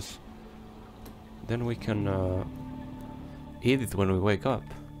 because then we can eat it when we wake up.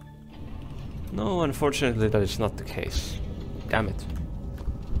 No, unfortunately that is not the case. Damn it.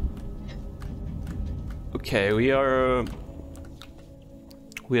 Okay, we are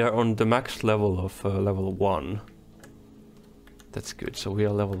on the max level of level 1. That's good, so we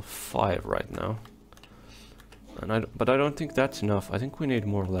are level 5 right now. And but I don't think that's enough. I think we need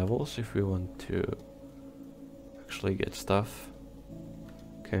more levels if we want to actually get stuff.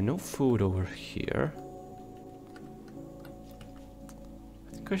 Okay, no food over here.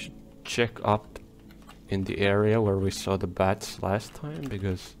 I think I should check up in the area where we saw the bats last time,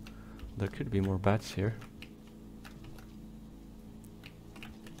 because there could be more bats here.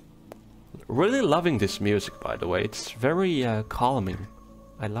 Really loving this music, by the way. It's very calming.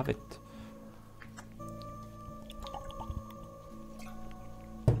 I love it.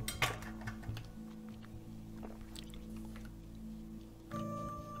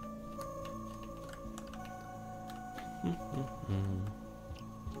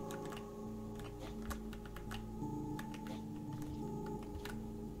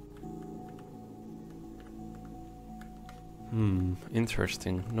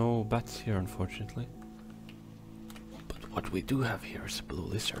 Interesting. No bats here, unfortunately. But what we do have here is a blue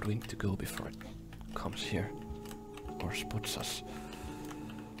lizard. We need to go before it comes here or spots us.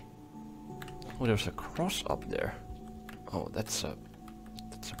 Oh, there's a cross up there. Oh, that's a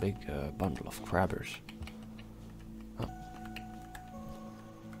big bundle of crabbers. Oh.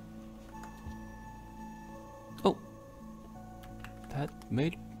 Oh, that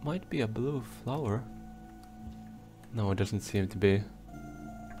might be a blue flower. No, it doesn't seem to be.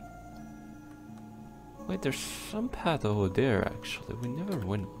 Wait, there's some path over there actually. We never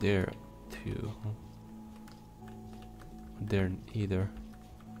went there too. There either.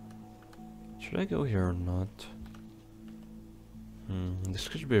 Should I go here or not? This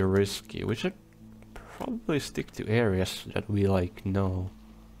could be risky. We should probably stick to areas that we like know.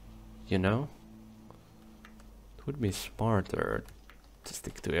 You know? It would be smarter to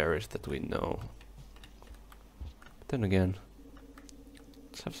stick to areas that we know. Then again,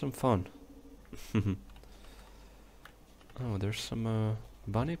 let's have some fun. Oh, there's some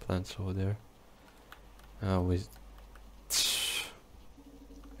bunny plants over there. Oh,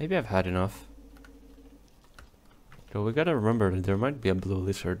 maybe I've had enough. So we gotta remember that there might be a blue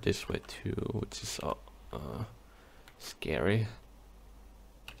lizard this way too, which is scary.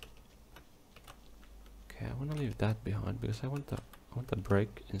 Okay, I wanna leave that behind because I want the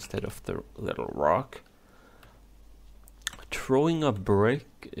brick instead of the little rock. Throwing a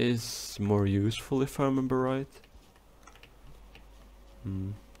brick is more useful if I remember right.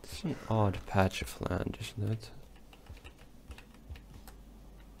 It's an odd patch of land, isn't it?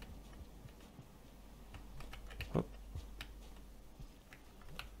 Oh.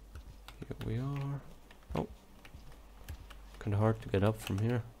 Here we are. Oh. Kinda hard to get up from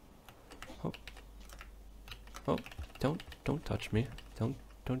here. Oh. Oh, don't touch me.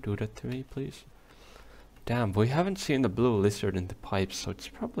 Don't do that to me, please. Damn, we haven't seen the blue lizard in the pipes, so it's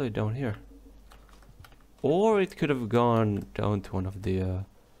probably down here. Or it could have gone down to one of the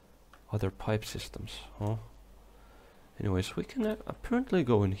other pipe systems, huh? Anyways, we can apparently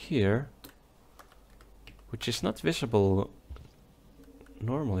go in here, which is not visible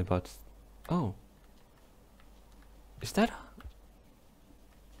normally, but... Oh. Is that...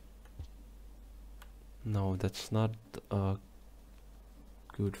 No, that's not a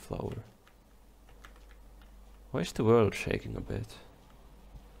good flower. Why is the world shaking a bit?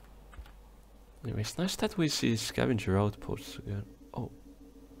 Anyway, it's nice that we see scavenger outposts again. Oh.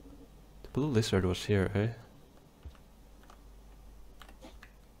 The blue lizard was here, eh?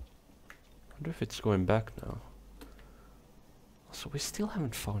 Wonder if it's going back now. Also, we still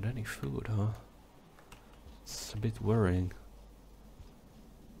haven't found any food, huh? It's a bit worrying.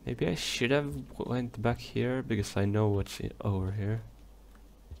 Maybe I should have went back here because I know what's over here.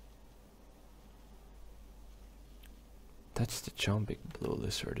 That's the jumping blue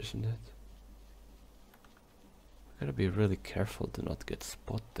lizard, isn't it? We gotta be really careful to not get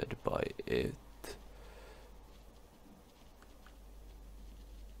spotted by it.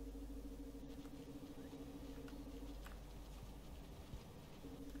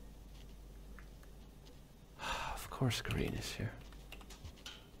 Of course green is here.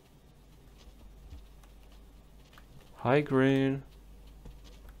 Hi green.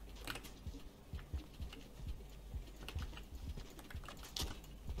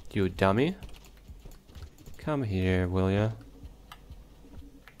 You dummy. Come here, will ya?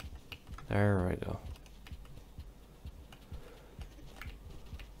 There we go.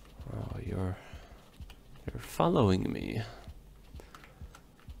 Oh, you're following me.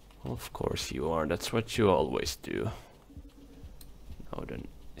 Well, of course you are. That's what you always do. Oh, then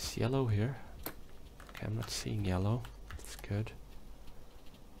is yellow here? Okay, I'm not seeing yellow. That's good.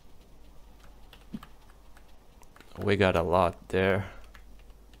 We got a lot there.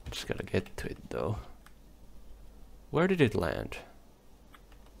 Just gotta get to it though. Where did it land?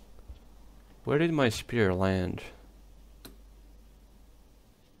 Where did my spear land?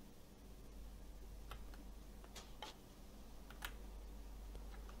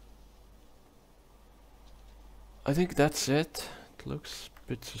 I think that's it. It looks a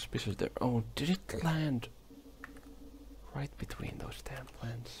bit suspicious there. Oh, did it land right between those damn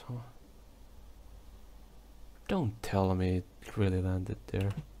plants? Huh? Don't tell me it really landed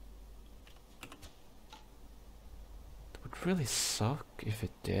there. It would really suck if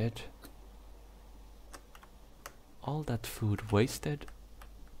it did. All that food wasted.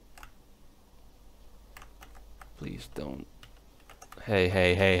 Please don't. Hey,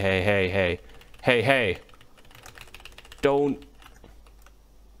 hey, hey, hey, hey, hey. Hey, hey. Don't.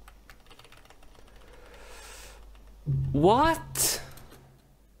 What?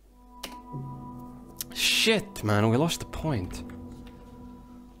 Shit, man, we lost the point.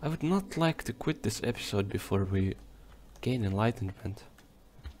 I would not like to quit this episode before we gain enlightenment.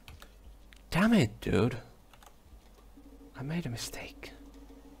 Damn it, dude. I made a mistake.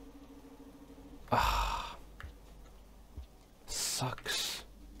 Ah. Sucks.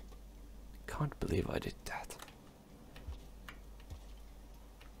 Can't believe I did that.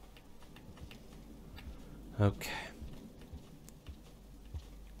 Okay.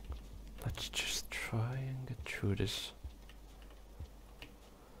 Let's just try and get through this.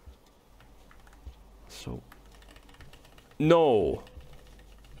 So. No!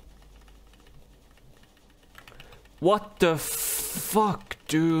 What the fuck,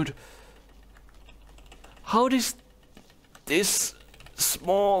 dude? How does this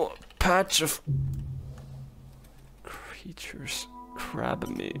small patch of creatures grab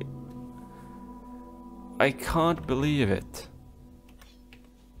me? I can't believe it.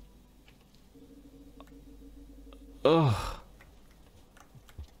 Ugh.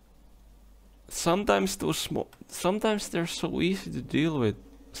 Sometimes they're so easy to deal with.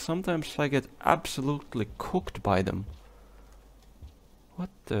 Sometimes I get absolutely cooked by them. What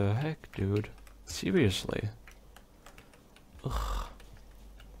the heck, dude? Seriously? Ugh.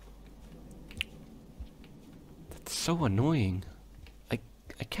 That's so annoying.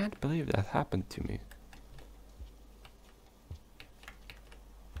 I can't believe that happened to me.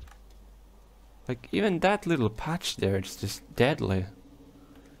 Like, even that little patch there, it's just deadly.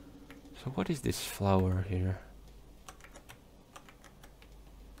 So what is this flower here?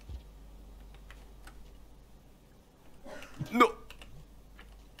 No!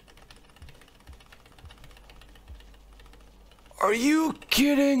 Are you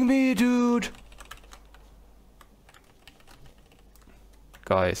kidding me, dude?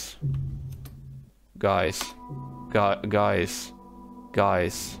 Guys. Guys. Guys. Guys.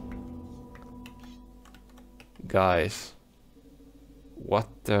 Guys. What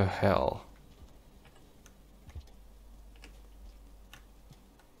the hell?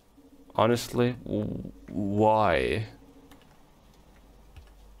 Honestly, why?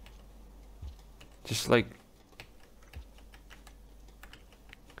 Just like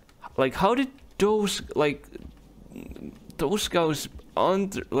how did those those guys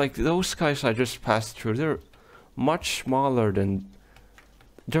those guys I just passed through, they're much smaller than,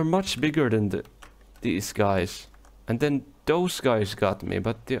 they're much bigger than these guys, and then those guys got me,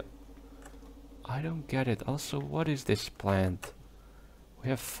 but I don't get it. Also, what is this plant? We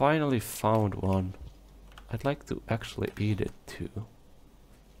have finally found one. I'd like to actually eat it too,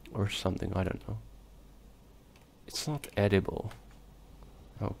 or something, I don't know. It's not edible.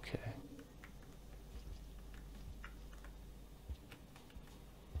 Okay.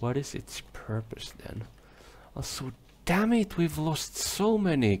 What is its purpose then? Also, damn it, we've lost so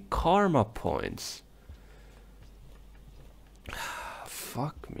many karma points.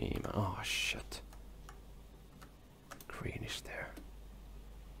 Fuck me, man. Oh, shit. Green is there.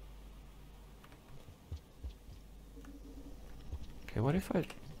 Okay, what if I...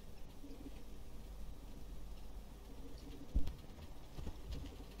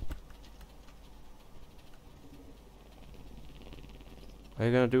 Are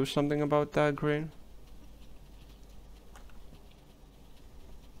you gonna do something about that, green?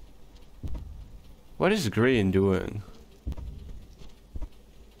 What is green doing?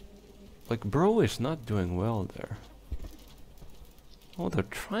 Like, bro is not doing well there. Oh, they're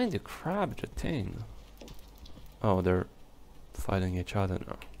trying to grab the thing. Oh, they're fighting each other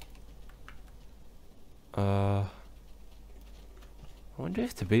now. I wonder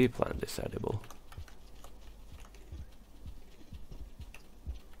if the bee plant is edible.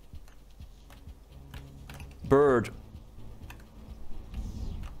 Bird.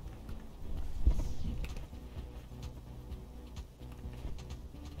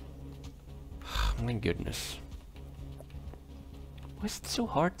 My goodness. Why is it so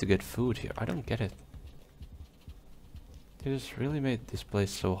hard to get food here? I don't get it. They just really made this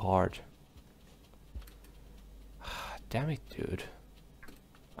place so hard. Damn it, dude.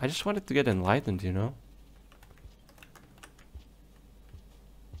 I just wanted to get enlightened, you know?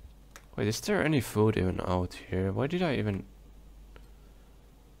 Wait, is there any food even out here? Why did I even...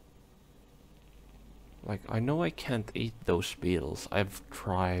 Like, I know I can't eat those beetles. I've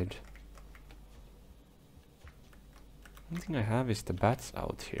tried. One thing I have is the bats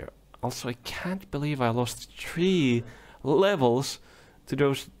out here. Also, I can't believe I lost 3 levels to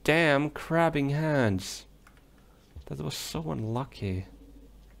those damn crabbing hands. That was so unlucky.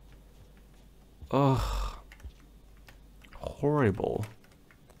 Ugh. Horrible.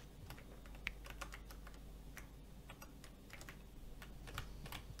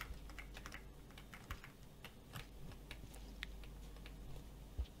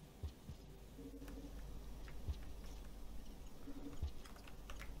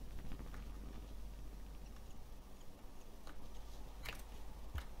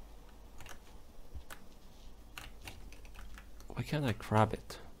 Why can't I grab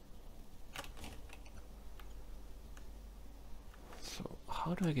it? So,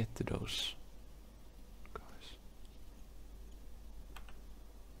 how do I get to those guys?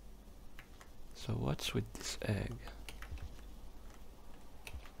 So, what's with this egg?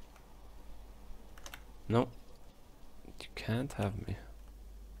 No, you can't have me.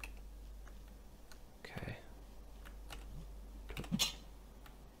 Okay.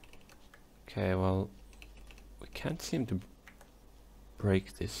 Okay, well, we can't seem to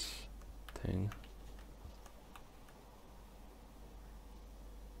break this thing.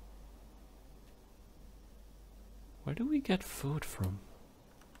 Where do we get food from?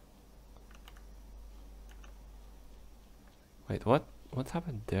 Wait, what? What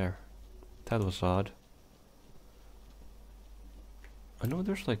happened there? That was odd. I know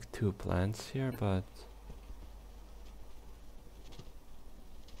there's like 2 plants here, but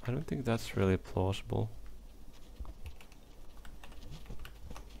I don't think that's really plausible.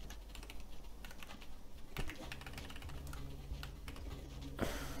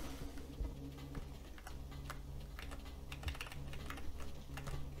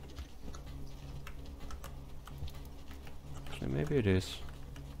 Maybe it is.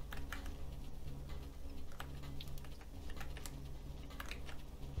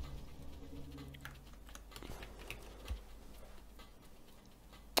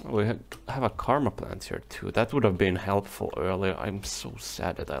 We have a karma plant here too. That would have been helpful earlier. I'm so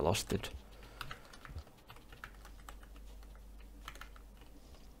sad that I lost it.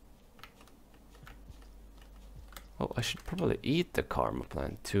 Oh, I should probably eat the karma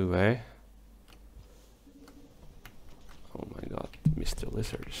plant too, eh? Oh my god, Mr.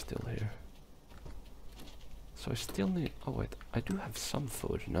 Lizard is still here. So I still need... Oh wait, I do have some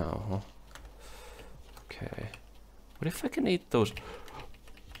food now, huh? Okay. What if I can eat those...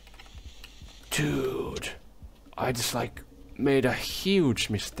 Dude! I just like made a huge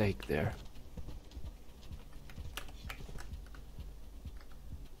mistake there.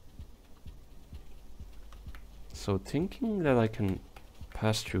 So thinking that I can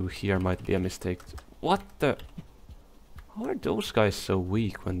pass through here might be a mistake. What the... How are those guys so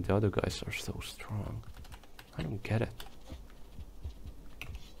weak when the other guys are so strong? I don't get it.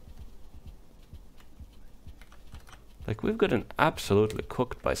 Like, we've gotten absolutely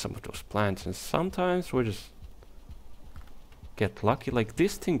cooked by some of those plants, and sometimes we just get lucky. Like,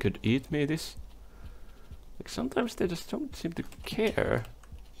 this thing could eat me, this... Like, sometimes they just don't seem to care.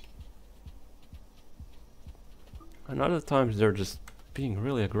 And other times they're just being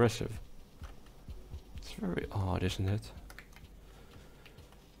really aggressive. It's very odd, isn't it?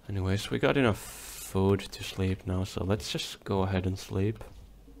 Anyways, we got enough food to sleep now, so let's just go ahead and sleep.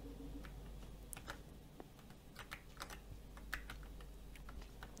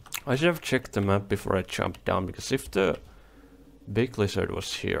 I should have checked the map before I jumped down, because if the big lizard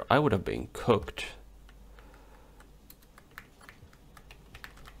was here, I would have been cooked.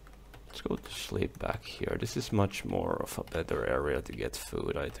 Let's go to sleep back here. This is much more of a better area to get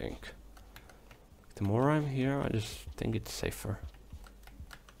food, I think. The more I'm here, I just think it's safer.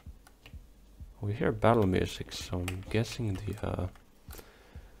 We hear battle music, so I'm guessing the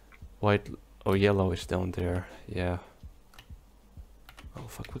white or yellow is down there. Yeah. Oh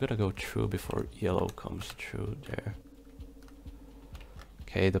fuck, we gotta go through before yellow comes through there.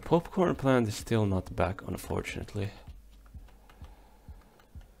 Okay, the popcorn plant is still not back, unfortunately.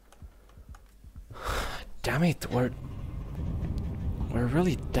 Damn it, we're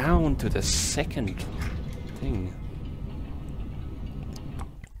really down to the second thing.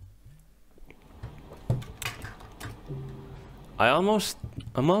 I'm almost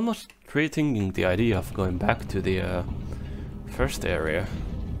rethinking the idea of going back to the first area.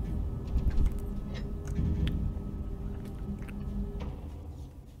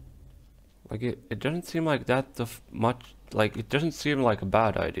 Like it doesn't seem like that much. Like it doesn't seem like a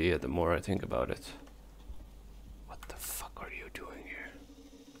bad idea the more I think about it. What the fuck are you doing here?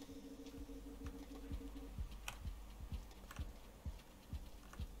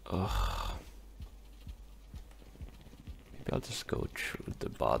 Ugh. Maybe I'll just go through the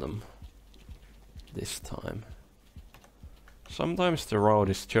bottom this time. Sometimes the road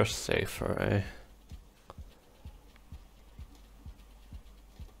is just safer, eh?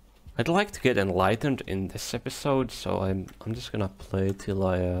 I'd like to get enlightened in this episode, so I'm just gonna play till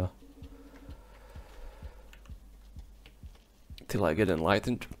I get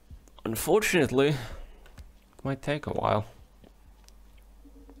enlightened. Unfortunately, it might take a while.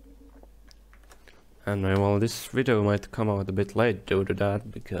 And well, this video might come out a bit late due to that,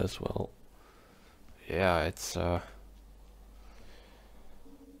 because well, yeah, it's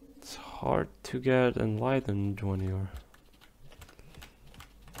hard to get enlightened when you're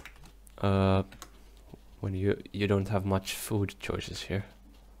when you don't have much food choices here.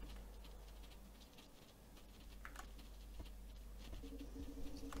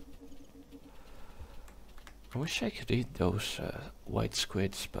 I wish I could eat those white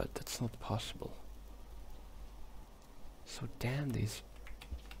squids, but that's not possible. So damn these.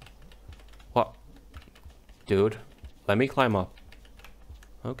 What? Dude, let me climb up.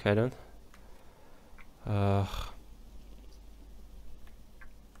 Okay then.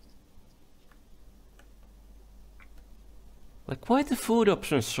 Like, why are the food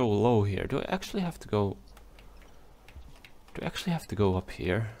options so low here? Do I actually have to go? Do I actually have to go up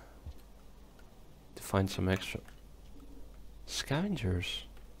here to find some extra scavengers?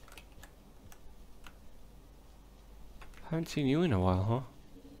 Haven't seen you in a while, huh?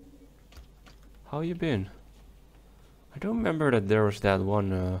 How you been? I don't remember that there was that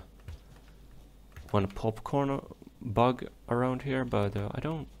one popcorn bug around here, but I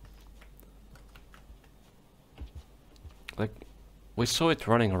don't. Like, we saw it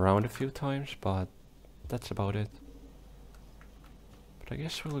running around a few times, but that's about it. But I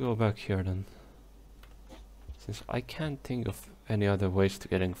guess we'll go back here then. Since I can't think of any other ways to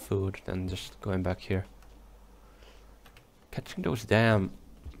getting food than just going back here. Catching those damn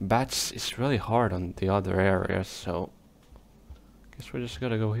bats is really hard on the other areas, so I guess we just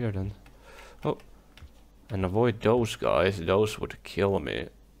gotta go here then. Oh, and avoid those guys. Those would kill me.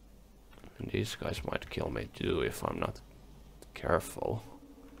 And these guys might kill me too if I'm not careful.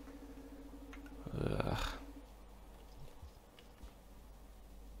 Ugh.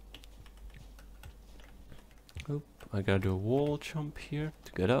 Oop, I gotta do a wall jump here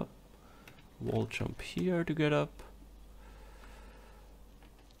to get up. Wall jump here to get up.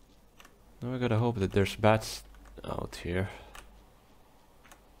 Now I gotta hope that there's bats out here.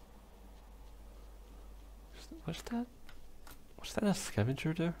 Was that a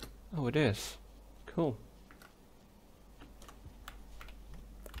scavenger there? Oh, it is. Cool.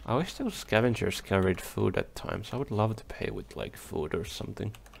 I wish those scavengers carried food at times. I would love to pay with like food or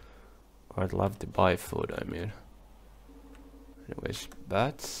something. Or I'd love to buy food, I mean. Anyways,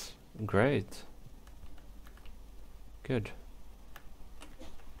 bats. Great. Good.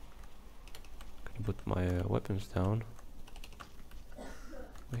 Gonna put my weapons down.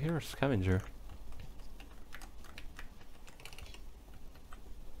 We hear a scavenger.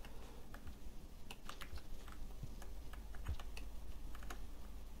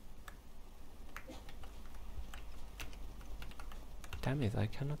 Damn it, I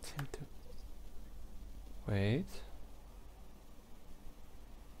cannot seem to... Wait.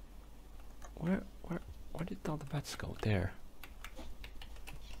 Where did all the bats go? There.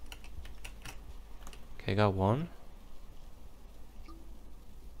 Okay, got one. I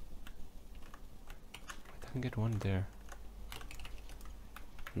didn't get one there.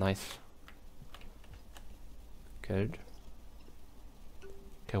 Nice. Good.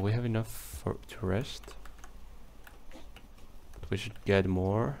 Okay, we have enough to rest. We should get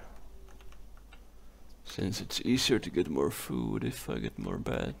more, since it's easier to get more food if I get more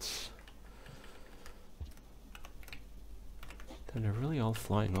bats. Then they're really all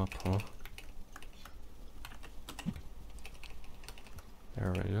flying up, huh?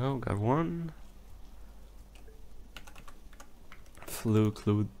 There we go, got one.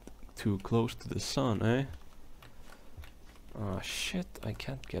 Flew too close to the sun, eh? Oh shit, I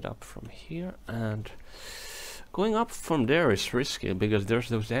can't get up from here, and going up from there is risky because there's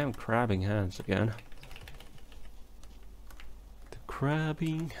those damn crabbing hands again. The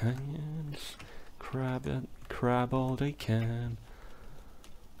crabbing hands, crab all they can.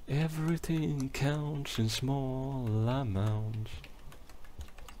 Everything counts in small amounts.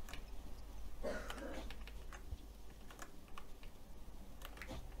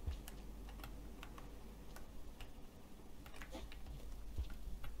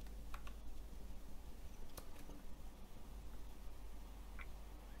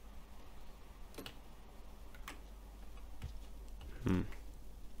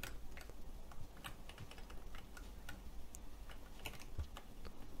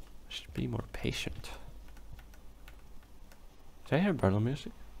 Be more patient. Did I hear battle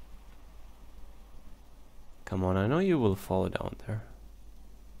music? Come on, I know you will fall down there.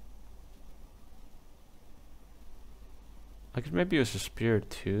 I could maybe use a spear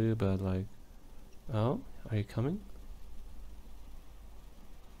too, but like... Oh, are you coming?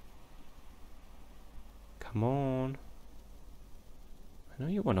 Come on. I know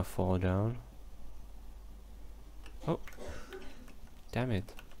you want to fall down. Oh. Damn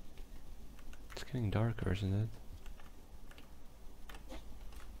it. It's getting darker, isn't it?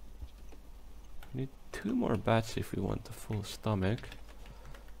 We need 2 more bats if we want the full stomach.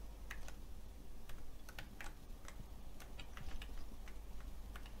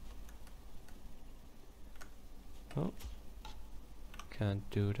 Oh. Can't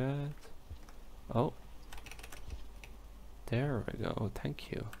do that. Oh. There we go,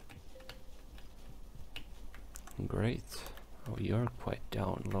 thank you. Great. Oh, you're quite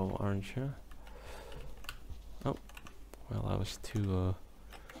down low, aren't you? Oh, well, I was too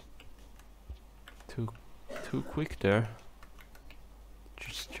quick there.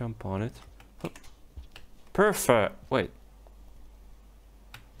 Just jump on it. Oh. Perfect. Wait.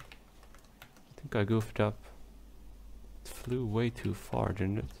 I think I goofed up. It flew way too far,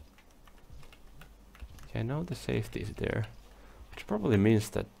 didn't it? Okay, now the safety is there. Which probably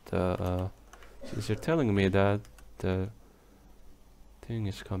means that, since you're telling me that the thing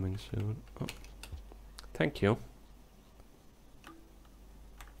is coming soon. Oh. Thank you.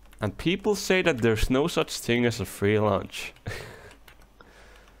 And people say that there's no such thing as a free lunch.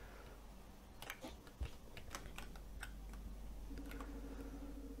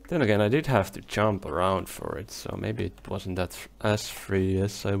 Then again, I did have to jump around for it, so maybe it wasn't that as free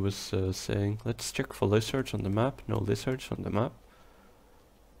as I was saying. Let's check for lizards on the map. No lizards on the map.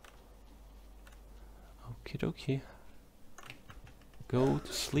 Okie dokie. Go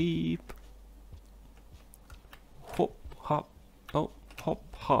to sleep. Hop, hop. Oh, hop,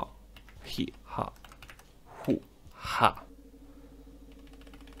 ha. He, ha. Hu, ha.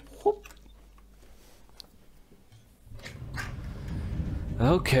 Hop.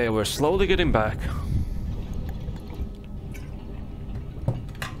 Okay, we're slowly getting back.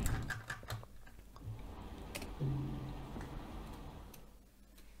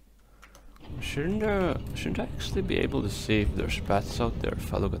 Shouldn't I actually be able to see if there's bats out there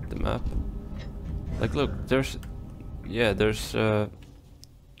if I look at the map? Like, look, there's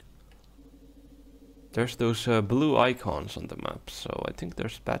those blue icons on the map, so I think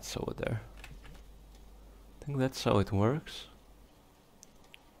there's bats over there. I think that's how it works.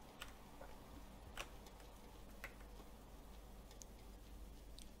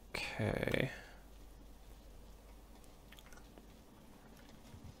 Okay.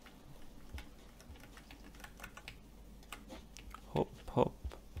 Hop, hop.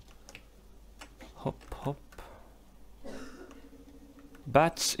 Hop, hop.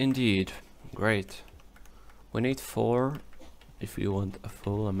 Bats indeed. Great. We need 4 if we want a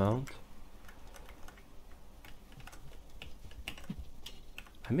full amount.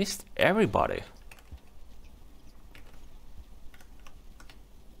 I missed everybody.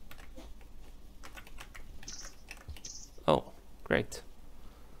 Oh, great.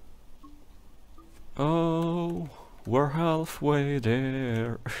 Oh, we're halfway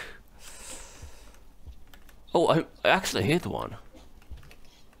there. Oh, I actually hit one.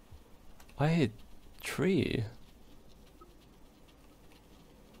 I hit 3.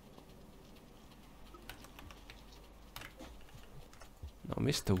 Now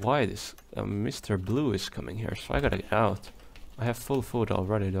Mr. Blue is coming here, so I gotta get out. I have full food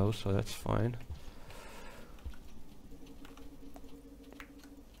already though, so that's fine.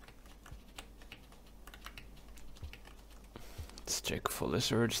 Let's check for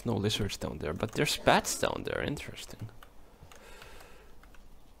lizards. No lizards down there, but there's bats down there. Interesting.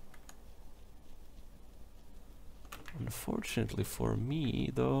 Unfortunately for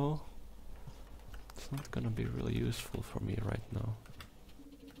me, though, it's not gonna be really useful for me right now.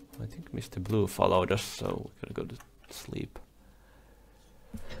 I think Mr. Blue followed us, so we're gonna go to sleep.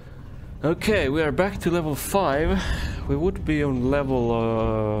 Okay, we are back to level 5. We would be on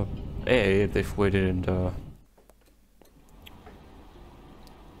level 8 if we didn't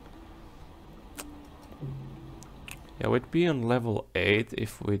yeah, we'd be on level 8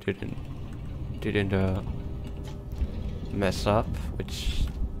 if we didn't mess up, which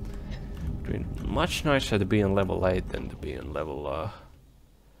would be much nicer to be on level 8 than to be on level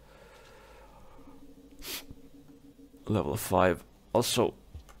level 5. Also,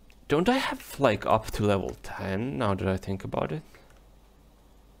 don't I have like up to level 10 now that I think about it?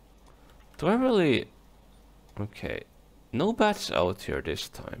 Do I really? Okay, no bats out here this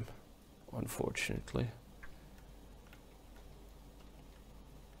time. unfortunately.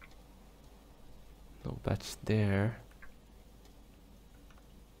 No bats there.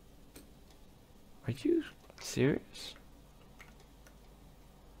 Are you serious?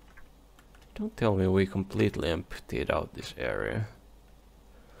 Don't tell me we completely emptied out this area.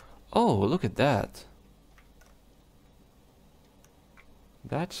 Oh, look at that.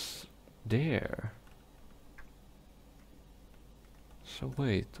 That's there. So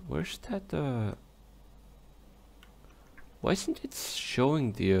wait, where's that why isn't it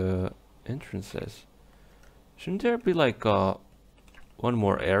showing the entrances? Shouldn't there be like one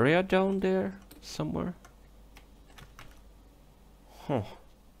more area down there somewhere? Huh.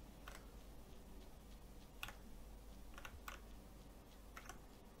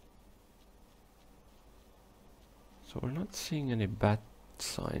 So we're not seeing any bat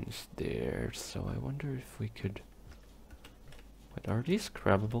signs there, so I wonder if we could... Wait, are these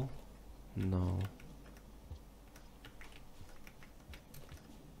grabbable? No.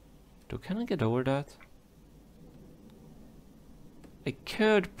 Can I get over that? I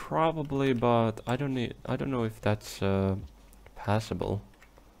could probably, but I don't know if that's passable.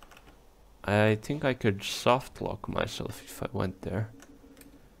 I think I could soft lock myself if I went there.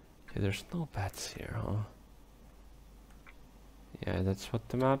 Okay, there's no bats here, huh? Yeah, that's what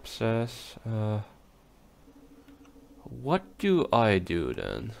the map says. What do I do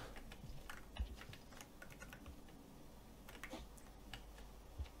then?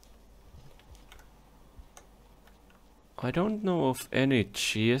 I don't know of any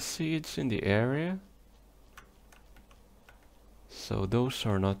chia seeds in the area. So those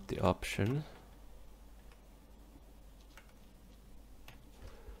are not the option.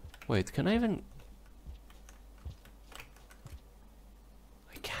 Wait, can I even...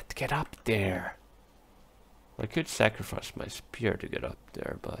 I can't get up there. I could sacrifice my spear to get up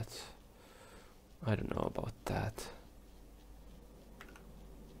there, but I don't know about that.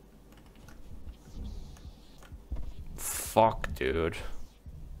 Fuck, dude.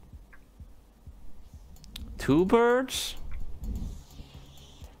 2 birds?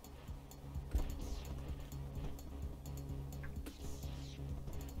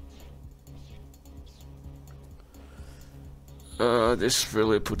 This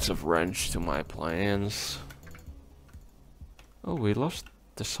really puts a wrench to my plans. Oh, we lost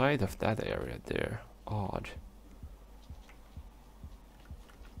the sight of that area there. Odd.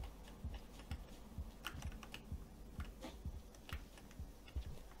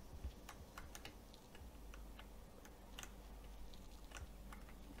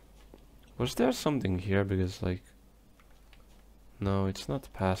 Was there something here? Because, like... No, it's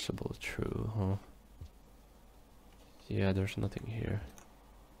not passable, true, huh? Yeah, there's nothing here.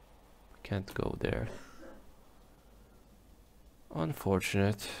 Can't go there.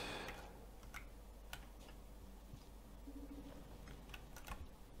 Unfortunate.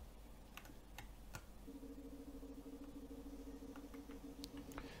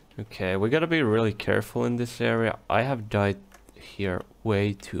 Okay, we gotta be really careful in this area. I have died here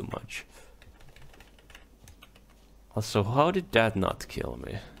way too much. Also, how did that not kill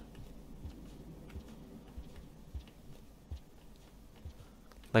me?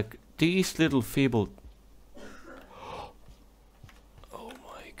 Like, these little feeble... Oh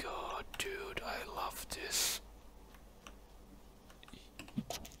my god, dude, I love this.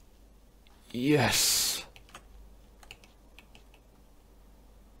 Yes!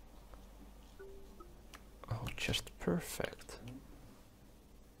 Oh, just perfect.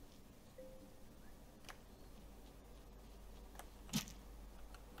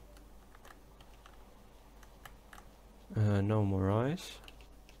 No more eyes.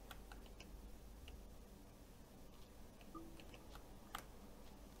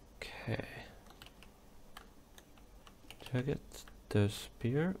 Okay. Do I get the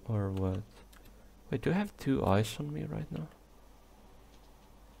spear or what? Wait, do I have 2 eyes on me right now?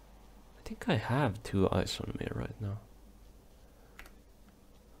 I think I have 2 eyes on me right now.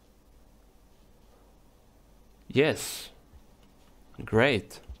 Yes.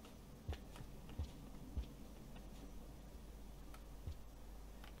 Great.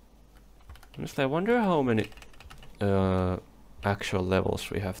 Honestly, I wonder how many actual levels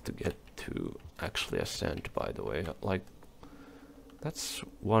we have to get to actually ascend, by the way. Like, that's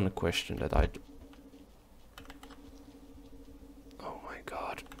one question that I'd... Oh my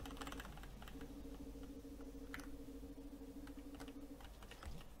god.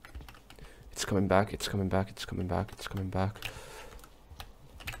 It's coming back, it's coming back, it's coming back, it's coming back.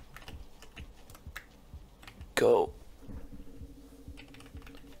 Go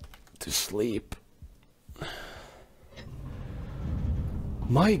to sleep.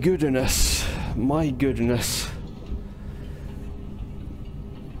 My goodness. My goodness.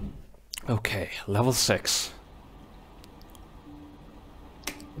 Okay, level 6.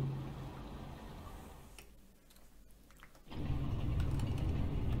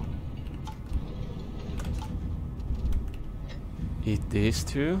 Eat these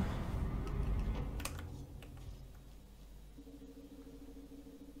two.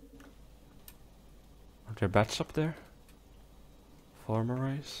 Are there bats up there? Farmer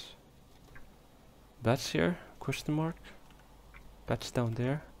rice. Bats here? Question mark. Bats down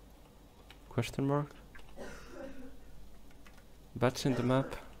there? Question mark. Bats in the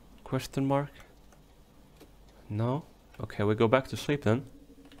map? Question mark. No? Okay, we go back to sleep then.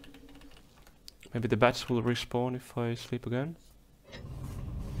 Maybe the bats will respawn if I sleep again.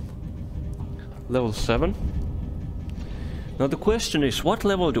 Level 7. Now the question is, what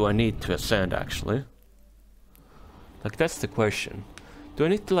level do I need to ascend actually? Like, that's the question. Do I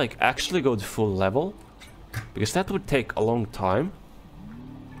need to like actually go to full level? Because that would take a long time.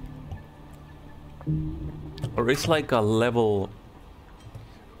 Or is like a level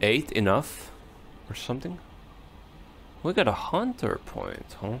 8 enough? Or something? We got a hunter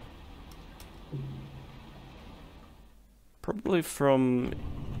point, huh? Probably from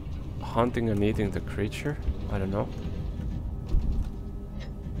hunting and eating the creature. I don't know.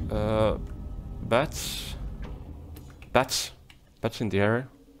 Bats. Bats. Bats in the area.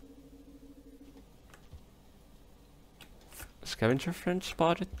 Scavenger friend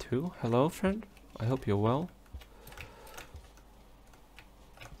spotted too. Hello, friend. I hope you're well.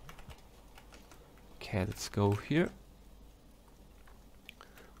 Okay, let's go here.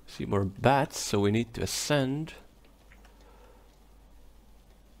 See more bats, so we need to ascend.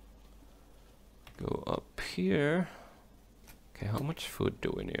 Go up here. Okay, how much food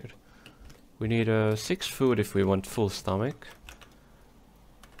do we need? We need 6 food if we want full stomach.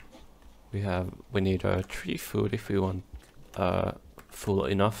 We need 3 food if we want full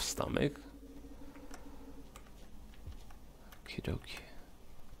enough stomach. Okie dokie.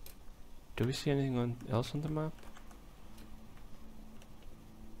 Do we see anything else on the map?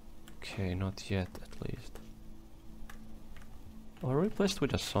 Okay, not yet at least. Are we blessed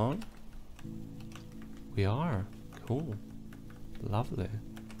with a song? We are. Cool. Lovely.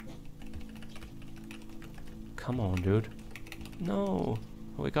 Come on, dude. No.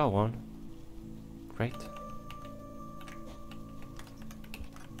 Oh, we got one. Great.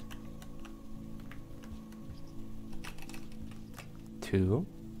 Two.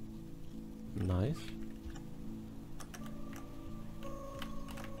 Nice.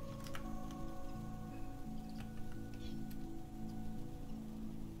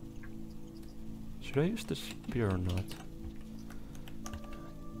 Should I use the spear or not?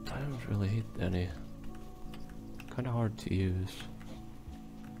 I don't really hit any. Kinda hard to use.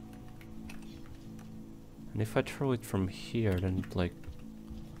 And if I throw it from here, then like...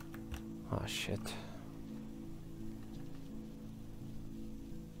 Ah, shit.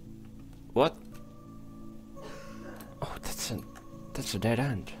 What? Oh, that's a dead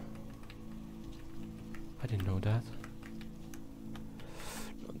end. I didn't know that.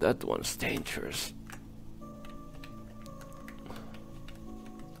 No, that one's dangerous.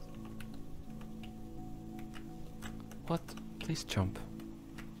 What? Please jump.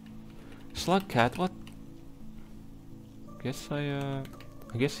 Slugcat, what?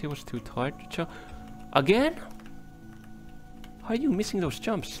 I guess he was too tired to jump. Again? How are you missing those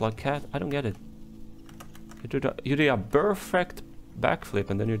jumps, slugcat? I don't get it. You do a perfect backflip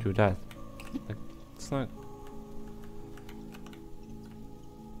and then you do that. Like, it's not...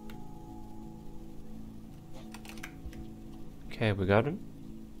 Okay, we got him.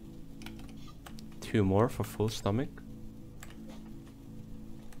 2 more for full stomach.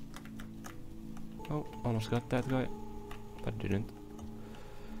 Oh, almost got that guy, but didn't.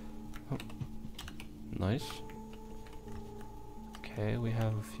 Oh, nice. Okay, we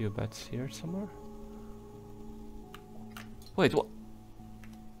have a few bats here somewhere. Wait, what?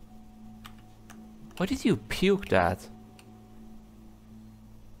 Why did you puke that?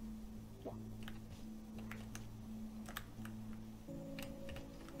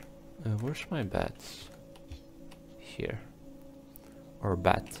 Where's my bats? Here. Or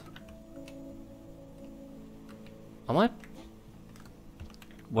bat.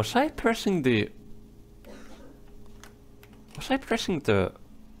 Was I pressing the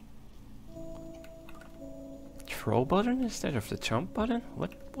throw button instead of the jump button?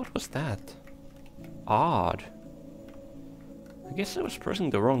 What was that? Odd. I guess I was pressing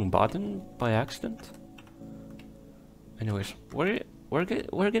the wrong button by accident. Anyways, we're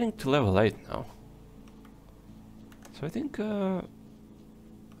getting to level 8 now. So I think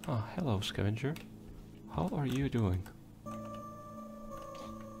Oh, hello, scavenger. How are you doing? I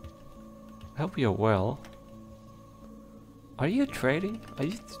hope you're well. Are you trading? Are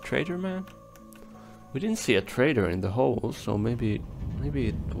you the trader, man? We didn't see a trader in the hole, so maybe,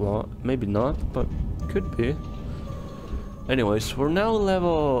 well, maybe not, but could be. Anyways, we're now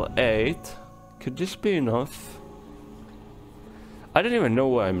level 8. Could this be enough? I don't even know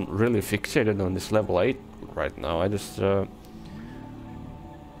why I'm really fixated on this level 8 right now. I just...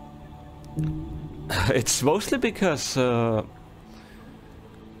 it's mostly because... Oh,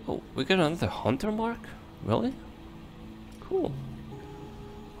 we got another hunter mark? Really? Cool.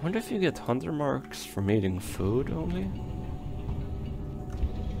 I wonder if you get hunter marks from eating food only?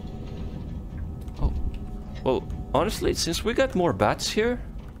 Oh. Well, honestly, since we got more bats here,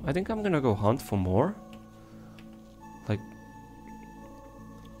 I think I'm gonna go hunt for more. Like...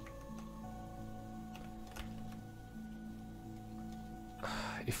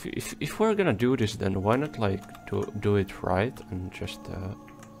 If we're gonna do this, then why not like do it right and just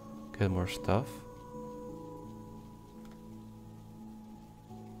get more stuff?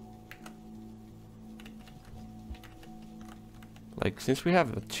 Like, since we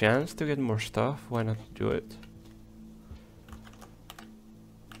have a chance to get more stuff, why not do it?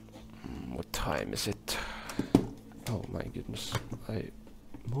 What time is it? Oh my goodness, I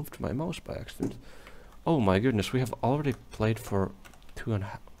moved my mouse by accident. Oh my goodness, we have already played for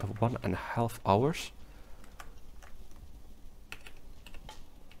 1.5 hours.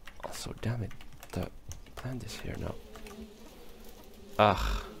 Also, damn it, the plant is here now.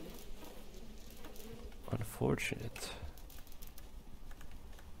 Ah, unfortunate.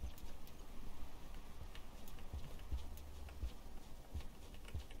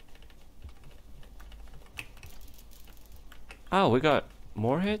 Oh, we got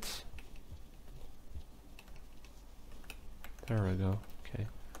more hits? There we go. Okay.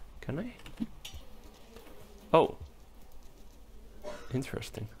 Can I? Oh.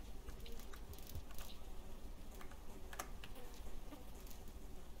 Interesting.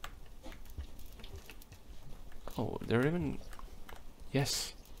 Oh, they're even...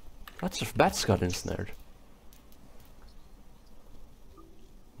 Yes. Lots of bats got ensnared.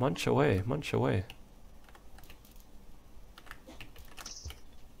 Munch away, munch away.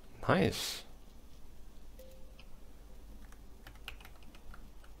 Nice.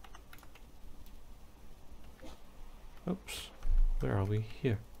 Oops. Where are we?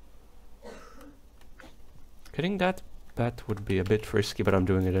 Here. Getting that bat would be a bit risky, but I'm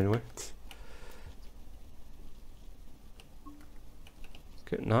doing it anyway.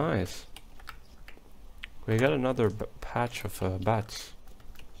 Good, nice. We got another patch of bats.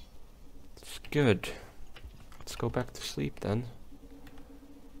 It's good. Let's go back to sleep then.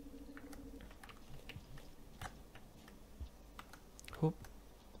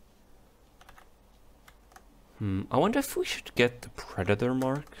 I wonder if we should get the predator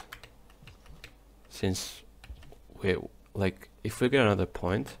mark, since we if we get another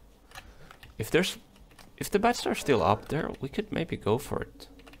point, if the bats are still up there, we could maybe go for it.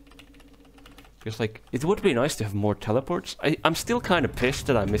 Because like it would be nice to have more teleports. I'm still kind of pissed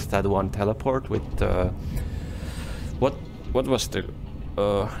that I missed that one teleport with what was the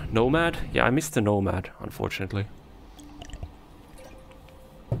nomad? Yeah, I missed the nomad, unfortunately.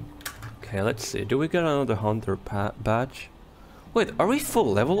 Okay, let's see. Do we get another hunter badge? Wait, are we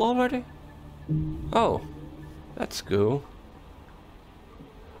full level already? Oh, that's cool.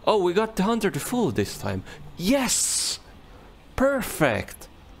 Oh, we got the hunter to full this time. Yes! Perfect!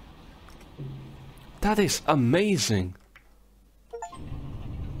 That is amazing.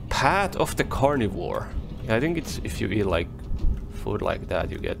 Path of the carnivore. Yeah, I think it's if you eat like food like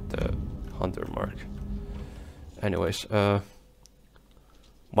that, you get the hunter mark. Anyways,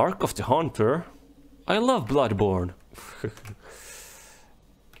 Mark of the Hunter. I love Bloodborne.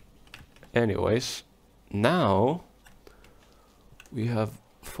 Anyways, now we have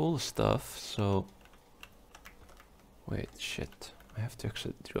full stuff, so... Wait, shit. I have to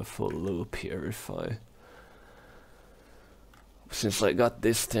actually do a full loop here if I... Since I got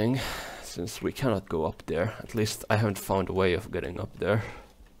this thing, since we cannot go up there. At least I haven't found a way of getting up there.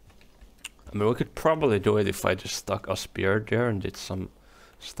 I mean, we could probably do it if I just stuck a spear there and did some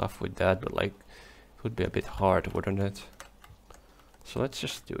stuff with that, but like it would be a bit hard, wouldn't it? So let's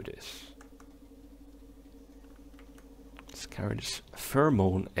just do this. Let's carry this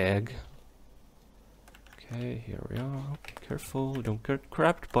pheromone egg. Okay, here we are. Careful, don't get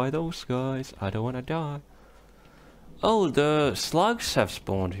grabbed by those guys. I don't wanna die. Oh, the slugs have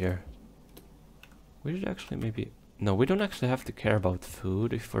spawned here. We should actually maybe... No, we don't actually have to care about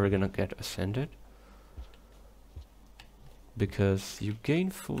food if we're gonna get ascended. because you gain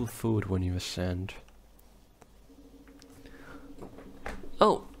full food when you ascend.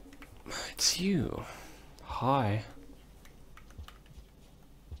 Oh, it's you. Hi.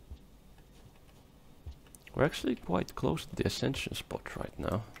 We're actually quite close to the ascension spot right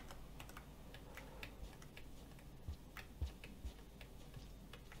now.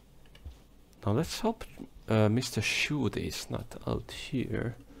 Now let's hope Mr. Shooty is not out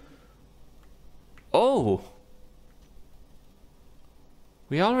here. Oh!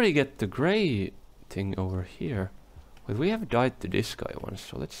 We already get the grey thing over here. But we have died to this guy once,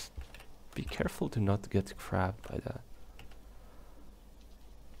 so let's be careful to not get crabbed by that.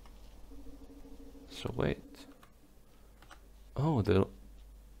 So wait. Oh,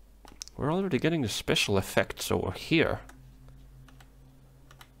 we're already getting the special effects over here.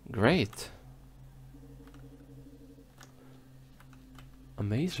 Great.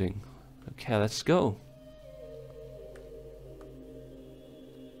 Amazing. Okay, let's go.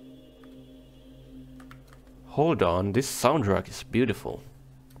 Hold on, this soundtrack is beautiful.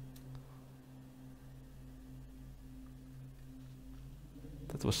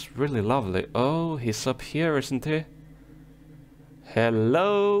 That was really lovely. Oh, he's up here, isn't he?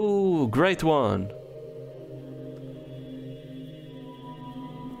 Hello, great one.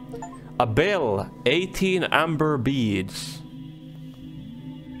 A bell, 18 amber beads.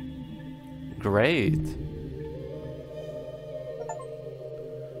 Great.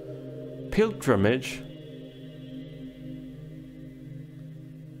 Pilgrimage.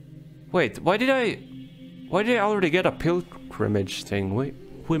 Wait, why did I already get a pilgrimage thing?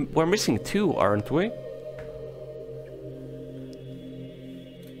 We're missing 2, aren't we?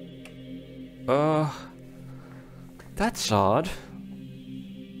 That's odd.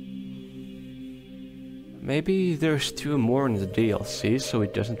 Maybe there's 2 more in the DLC, so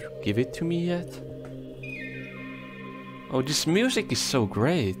it doesn't give it to me yet. Oh, this music is so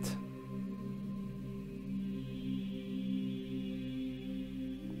great.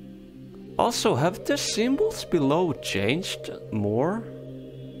 Also, have the symbols below changed more?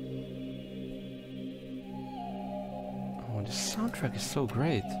 Oh, the soundtrack is so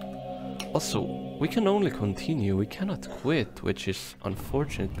great. Also, we can only continue, we cannot quit, which is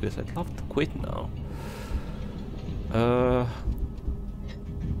unfortunate because I'd love to quit now.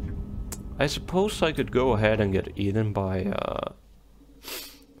 I suppose I could go ahead and get eaten by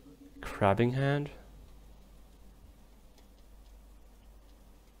Crabbing Hand.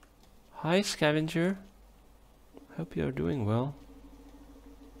 Hi, Scavenger. Hope you are doing well.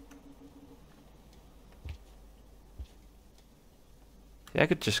 Yeah, I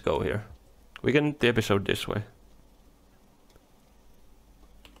could just go here. We can end the episode this way.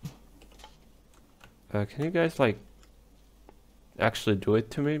 Can you guys, like, actually do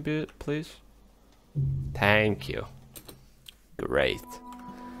it to me, please? Thank you. Great.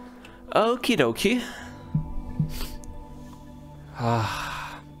 Okie dokie.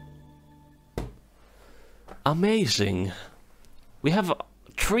 Amazing. We have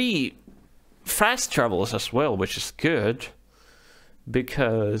 3 fast travels as well, which is good.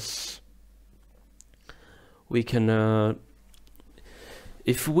 Because we can,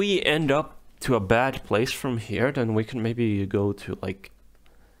 if we end up to a bad place from here, then we can maybe go to, like,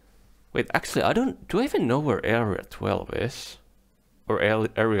 wait, actually, do I even know where area 12 is? Or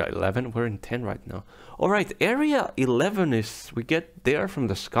area 11? We're in 10 right now. Alright, area 11 is, we get there from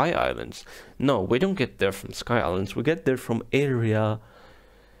the Sky Islands. No, we don't get there from Sky Islands, we get there from area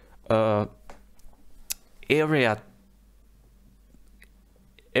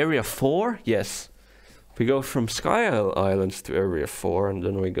 4, yes. We go from Sky Islands to area 4, and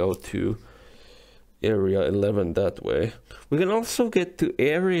then we go to area 11 that way. We can also get to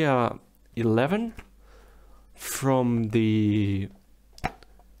area 11 from the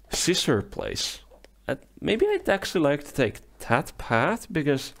scissor place. Maybe I'd actually like to take that path,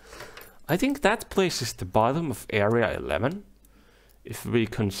 because I think that place is the bottom of area 11. If we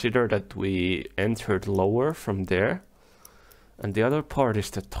consider that we entered lower from there. And the other part is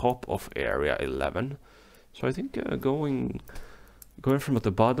the top of area 11. So I think going from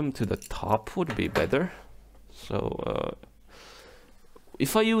the bottom to the top would be better. So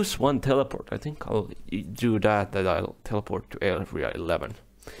if I use one teleport, I think I'll do that I'll teleport to area 11.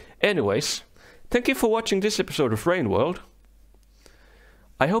 Anyways, thank you for watching this episode of Rain World.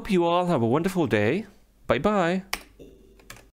 I hope you all have a wonderful day. Bye bye.